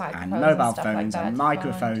drones and mobile phones and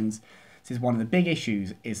microphones. This is one of the big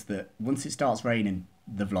issues, is that once it starts raining,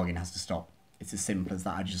 the vlogging has to stop. It's as simple as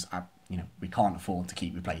that. We can't afford to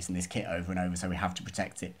keep replacing this kit over and over, so we have to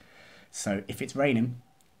protect it. So if it's raining,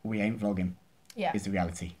 we ain't vlogging. Yeah, is the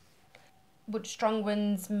reality. Would strong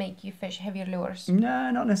winds make you fish heavier lures? No,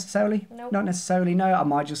 not necessarily. Nope. Not necessarily, no. I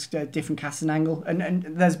might just different casting angle. And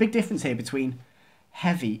there's a big difference here between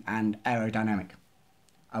heavy and aerodynamic.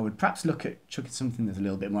 I would perhaps look at chucking something that's a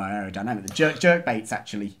little bit more aerodynamic. The jerk baits,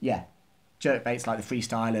 actually, yeah. Jerk baits like the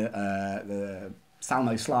freestyler, the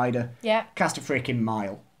Salmo slider. Yeah. Cast a freaking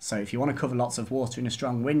mile. So if you want to cover lots of water in a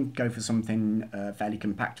strong wind, go for something fairly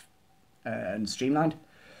compact and streamlined.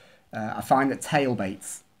 I find that tail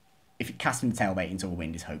baits, if you're casting the tail bait into a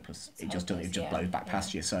wind, is hopeless. It just blows back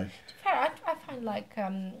past you. So fair, I find like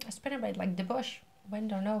a spinnerbait like the bush,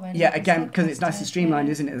 wind or no wind. Yeah, again, because it's nice and streamlined,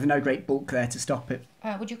 isn't it? There's no great bulk there to stop it.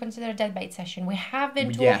 Would you consider a dead bait session? We have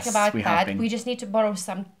been talking about that. We just need to borrow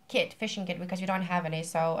some fishing kit, because we don't have any.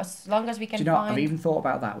 So as long as we can I've even thought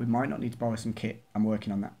about that. We might not need to borrow some kit. I'm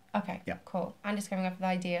working on that. Okay, yeah, cool. I'm just coming up with the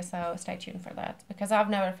idea, so stay tuned for that. Because I've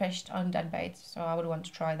never fished on dead bait, so I would want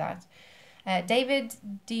to try that. David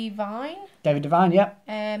Devine, yeah.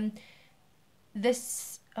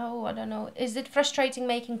 I don't know. Is it frustrating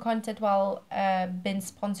making content while being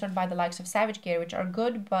sponsored by the likes of Savage Gear, which are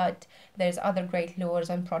good, but there's other great lures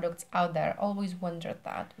and products out there? Always wondered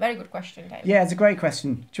that. Very good question, David. Yeah, it's a great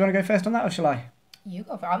question. Do you want to go first on that, or shall I? You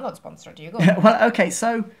go. I'm not sponsored. You go. Well, okay.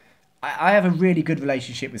 So I have a really good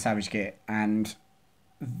relationship with Savage Gear, and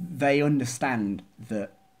they understand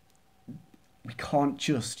that we can't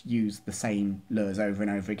just use the same lures over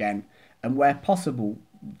and over again. And where possible,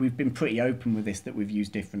 we've been pretty open with this, that we've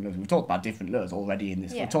used different lures. We've talked about different lures already in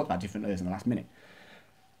this. Yeah. We've talked about different lures in the last minute.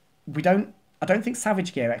 I don't think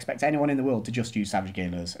Savage Gear expects anyone in the world to just use Savage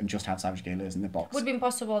Gear lures and just have Savage Gear lures in the box. Would be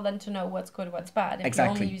impossible then to know what's good, what's bad, if you're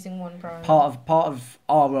only using one brand. Part of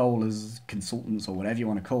our role as consultants, or whatever you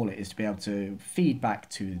want to call it, is to be able to feed back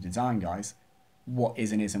to the design guys what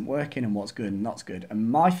is and isn't working and what's good and not good.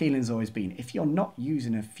 And my feeling's always been, if you're not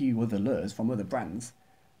using a few other lures from other brands,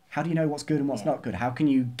 how do you know what's good and what's not good? How can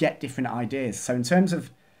you get different ideas? So in terms of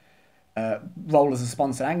role as a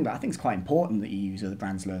sponsored angler, I think it's quite important that you use other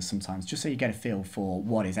brands' lures sometimes, just so you get a feel for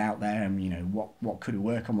what is out there and what could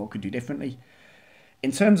work and what could do differently.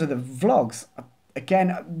 In terms of the vlogs,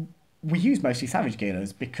 again, we use mostly Savage Gear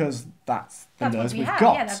lures because that's the lures we've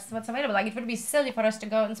got. Yeah, that's what's available. Like, it would be silly for us to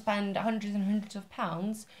go and spend hundreds and hundreds of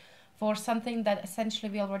pounds for something that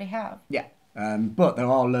essentially we already have. Yeah, but there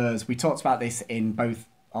are lures. We talked about this in both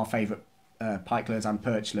our favourite pike lures and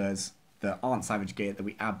perch lures that aren't Savage Gear that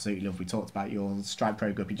we absolutely love. We talked about your Strike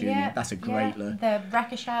Pro Guppy Junior. Yeah, that's a great lure. The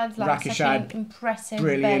Rakashad's such an impressive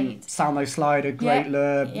brilliant bait. Salmo slider, great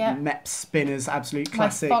lure. Mep spinners, absolute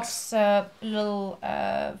classics. My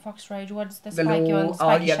Fox Rage. What's the spiky one?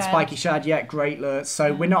 The Spiky Shad. Yeah, great lure.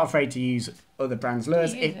 So we're not afraid to use other brands'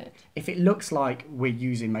 lures. If it looks like we're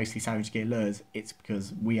using mostly Savage Gear lures, it's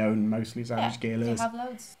because we own mostly Savage Gear lures. We have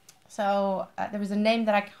loads. So there was a name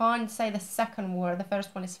that I can't say the second word. The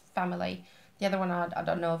first one is family. The other one I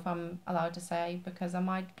don't know if I'm allowed to say because I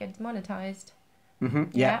might get demonetized. Mm-hmm.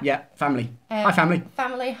 Yeah. Family. Hi, family.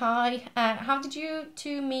 Family, hi. How did you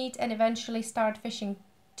two meet and eventually start fishing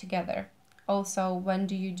together? Also, when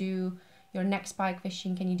do you do your next pike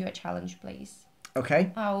fishing? Can you do a challenge, please?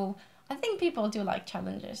 Okay. Oh, I think people do like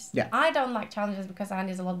challenges. Yeah. I don't like challenges because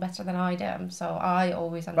Andy's a lot better than I am, so I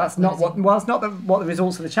always end That's up not losing. what the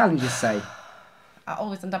results of the challenges say. I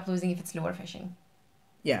always end up losing if it's lure fishing.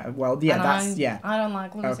 Yeah, well, yeah, I don't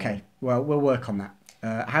like losing. Okay, well, we'll work on that.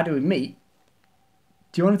 How do we meet?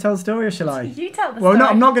 Do you want to tell the story or shall I? You tell the story. Well, no,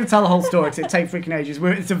 I'm not going to tell the whole story because it'd take freaking ages.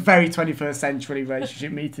 It's a very 21st century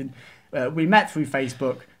relationship meeting. We met through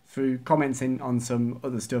Facebook, through commenting on some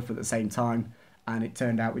other stuff at the same time, and it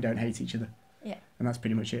turned out we don't hate each other. Yeah. And that's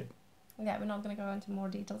pretty much it. Yeah, we're not going to go into more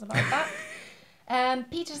details about that.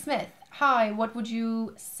 Peter Smith, hi, what would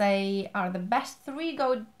you say are the best 3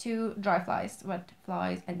 go-to dry flies, wet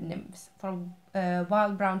flies and nymphs for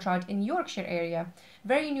wild brown trout in Yorkshire area?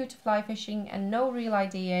 Very new to fly fishing and no real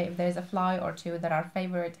idea if there's a fly or two that are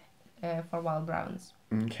favourite for wild browns.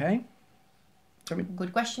 Okay.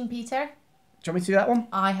 Good question, Peter. Do you want me to do that one?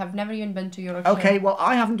 I have never even been to Yorkshire. Okay, well,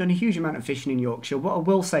 I haven't done a huge amount of fishing in Yorkshire. What I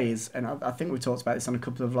will say is, and I think we've talked about this on a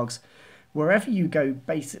couple of vlogs, wherever you go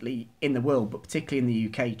basically in the world, but particularly in the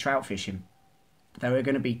UK, trout fishing, there are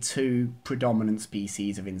going to be 2 predominant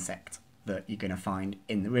species of insect that you're going to find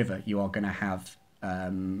in the river. You are going to have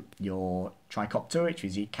your trichopter, which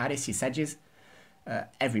is your caddis, your sedges.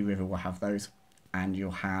 Every river will have those. And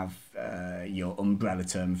you'll have your umbrella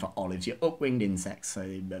term for olives, your up-winged insects,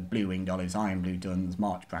 so blue-winged olives, iron blue duns,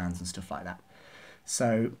 March browns and stuff like that.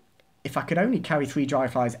 So if I could only carry 3 dry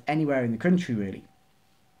flies anywhere in the country, really,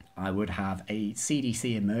 I would have a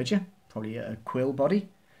CDC emerger, probably a quill body,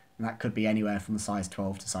 and that could be anywhere from a size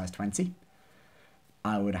 12 to size 20.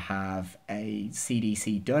 I would have a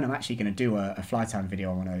CDC dun. I'm actually going to do a fly time video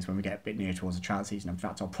on one of those when we get a bit nearer towards the trout season. In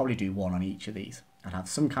fact, I'll probably do one on each of these. I'd have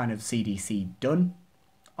some kind of CDC dun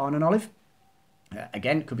on an olive.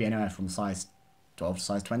 Again, it could be anywhere from size 12 to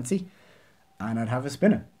size 20. And I'd have a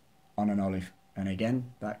spinner on an olive. And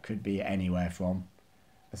again, that could be anywhere from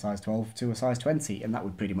a size 12 to a size 20. And that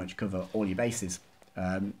would pretty much cover all your bases.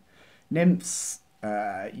 Nymphs,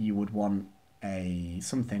 you would want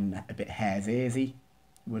something a bit hare's earsy.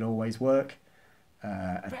 Would always work.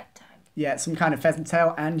 Red tag. Yeah, some kind of pheasant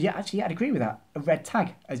tail, and yeah, actually, I'd agree with that. A red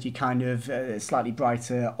tag as your kind of slightly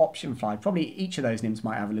brighter option fly. Probably each of those nymphs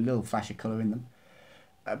might have a little flash of colour in them.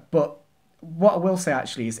 But what I will say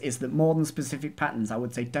actually is that more than specific patterns, I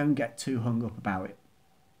would say don't get too hung up about it.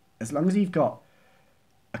 As long as you've got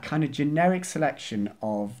a kind of generic selection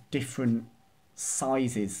of different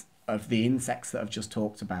sizes of the insects that I've just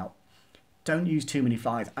talked about, don't use too many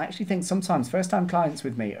flies. I actually think sometimes first-time clients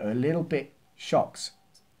with me are a little bit shocked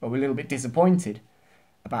or a little bit disappointed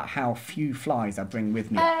about how few flies I bring with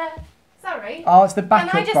me. Sorry. Oh, it's the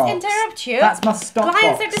backup box. Can I just interrupt you? That's my stock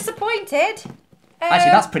Clients box. are disappointed.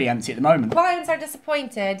 Actually, that's pretty empty at the moment. Clients are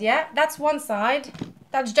disappointed, yeah? That's one side.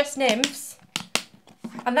 That's just nymphs.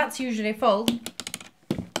 And that's usually full.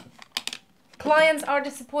 Clients are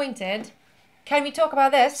disappointed. Can we talk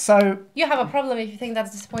about this? So you have a problem if you think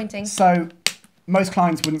that's disappointing. So most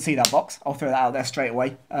clients wouldn't see that box. I'll throw that out there straight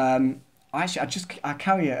away. I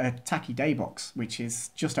carry a tacky day box, which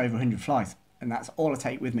is just over 100 flies. And that's all I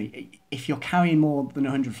take with me. If you're carrying more than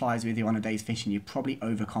 100 flies with you on a day's fishing, you're probably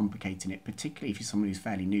overcomplicating it, particularly if you're someone who's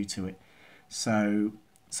fairly new to it. So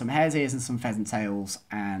some hare's ears and some pheasant tails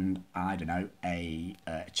and, I don't know, a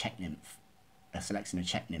check nymph. A selection of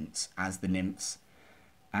check nymphs as the nymphs.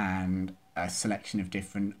 And a selection of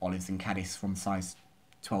different olives and caddis from size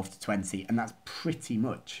 12 to 20. And that's pretty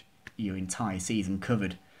much your entire season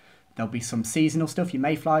covered. There'll be some seasonal stuff. Your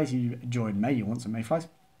mayflies, you enjoy May, you want some mayflies.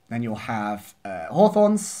 Then you'll have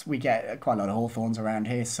hawthorns. We get quite a lot of hawthorns around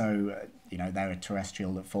here, so you know they're a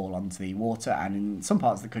terrestrial that fall onto the water. And in some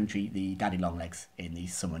parts of the country, the daddy longlegs in the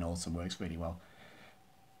summer and autumn works really well.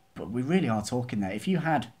 But we really are talking there. If you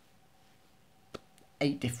had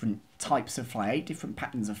 8 different types of fly, 8 different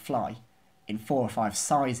patterns of fly in 4 or 5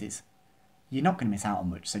 sizes, you're not going to miss out on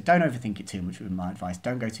much. So don't overthink it too much with my advice.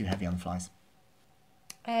 Don't go too heavy on flies.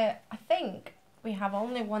 I think we have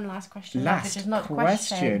only one last question left, which is not a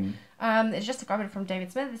question. It's just a comment from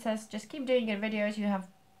David Smith. It says, just keep doing your videos. You have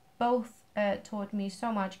both taught me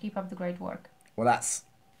so much. Keep up the great work. Well, that's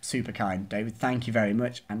super kind, David. Thank you very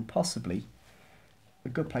much. And possibly a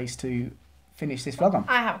good place to finish this vlog on.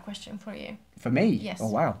 I have a question for you. For me? Yes. Oh,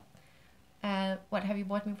 wow. What have you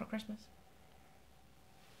bought me for Christmas?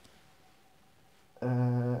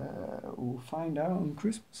 We'll find out on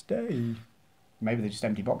Christmas Day. Maybe they're just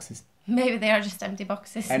empty boxes. Maybe they are just empty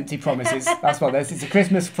boxes. Empty promises. That's what this is. It's a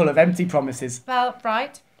Christmas full of empty promises. Well,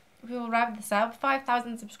 right. We will wrap this up.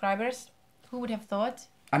 5,000 subscribers. Who would have thought?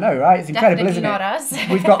 I know, right? It's incredible, Definitely isn't it? not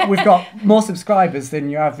us. we've got more subscribers than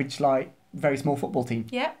your average, like, very small football team.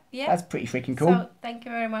 Yeah, yeah. That's pretty freaking cool. So thank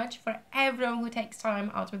you very much for everyone who takes time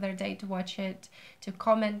out of their day to watch it, to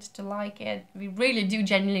comment, to like it. We really do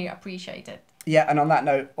genuinely appreciate it. Yeah, and on that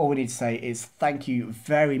note, all we need to say is thank you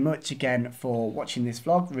very much again for watching this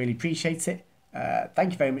vlog. Really appreciate it.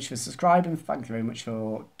 Thank you very much for subscribing. Thank you very much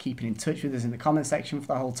for keeping in touch with us in the comment section for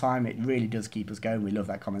the whole time. It really does keep us going. We love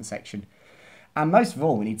that comment section. And most of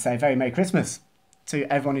all, we need to say a very Merry Christmas to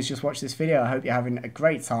everyone who's just watched this video. I hope you're having a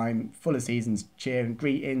great time, full of seasons, cheer and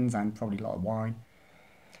greetings, and probably a lot of wine.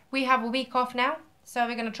 We have a week off now, So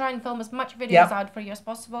we're going to try and film as much videos out for you as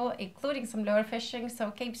possible, including some lure fishing.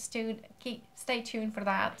 So stay tuned for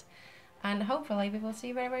that. And hopefully we will see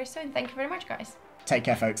you very, very soon. Thank you very much, guys. Take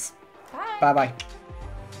care, folks. Bye. Bye-bye.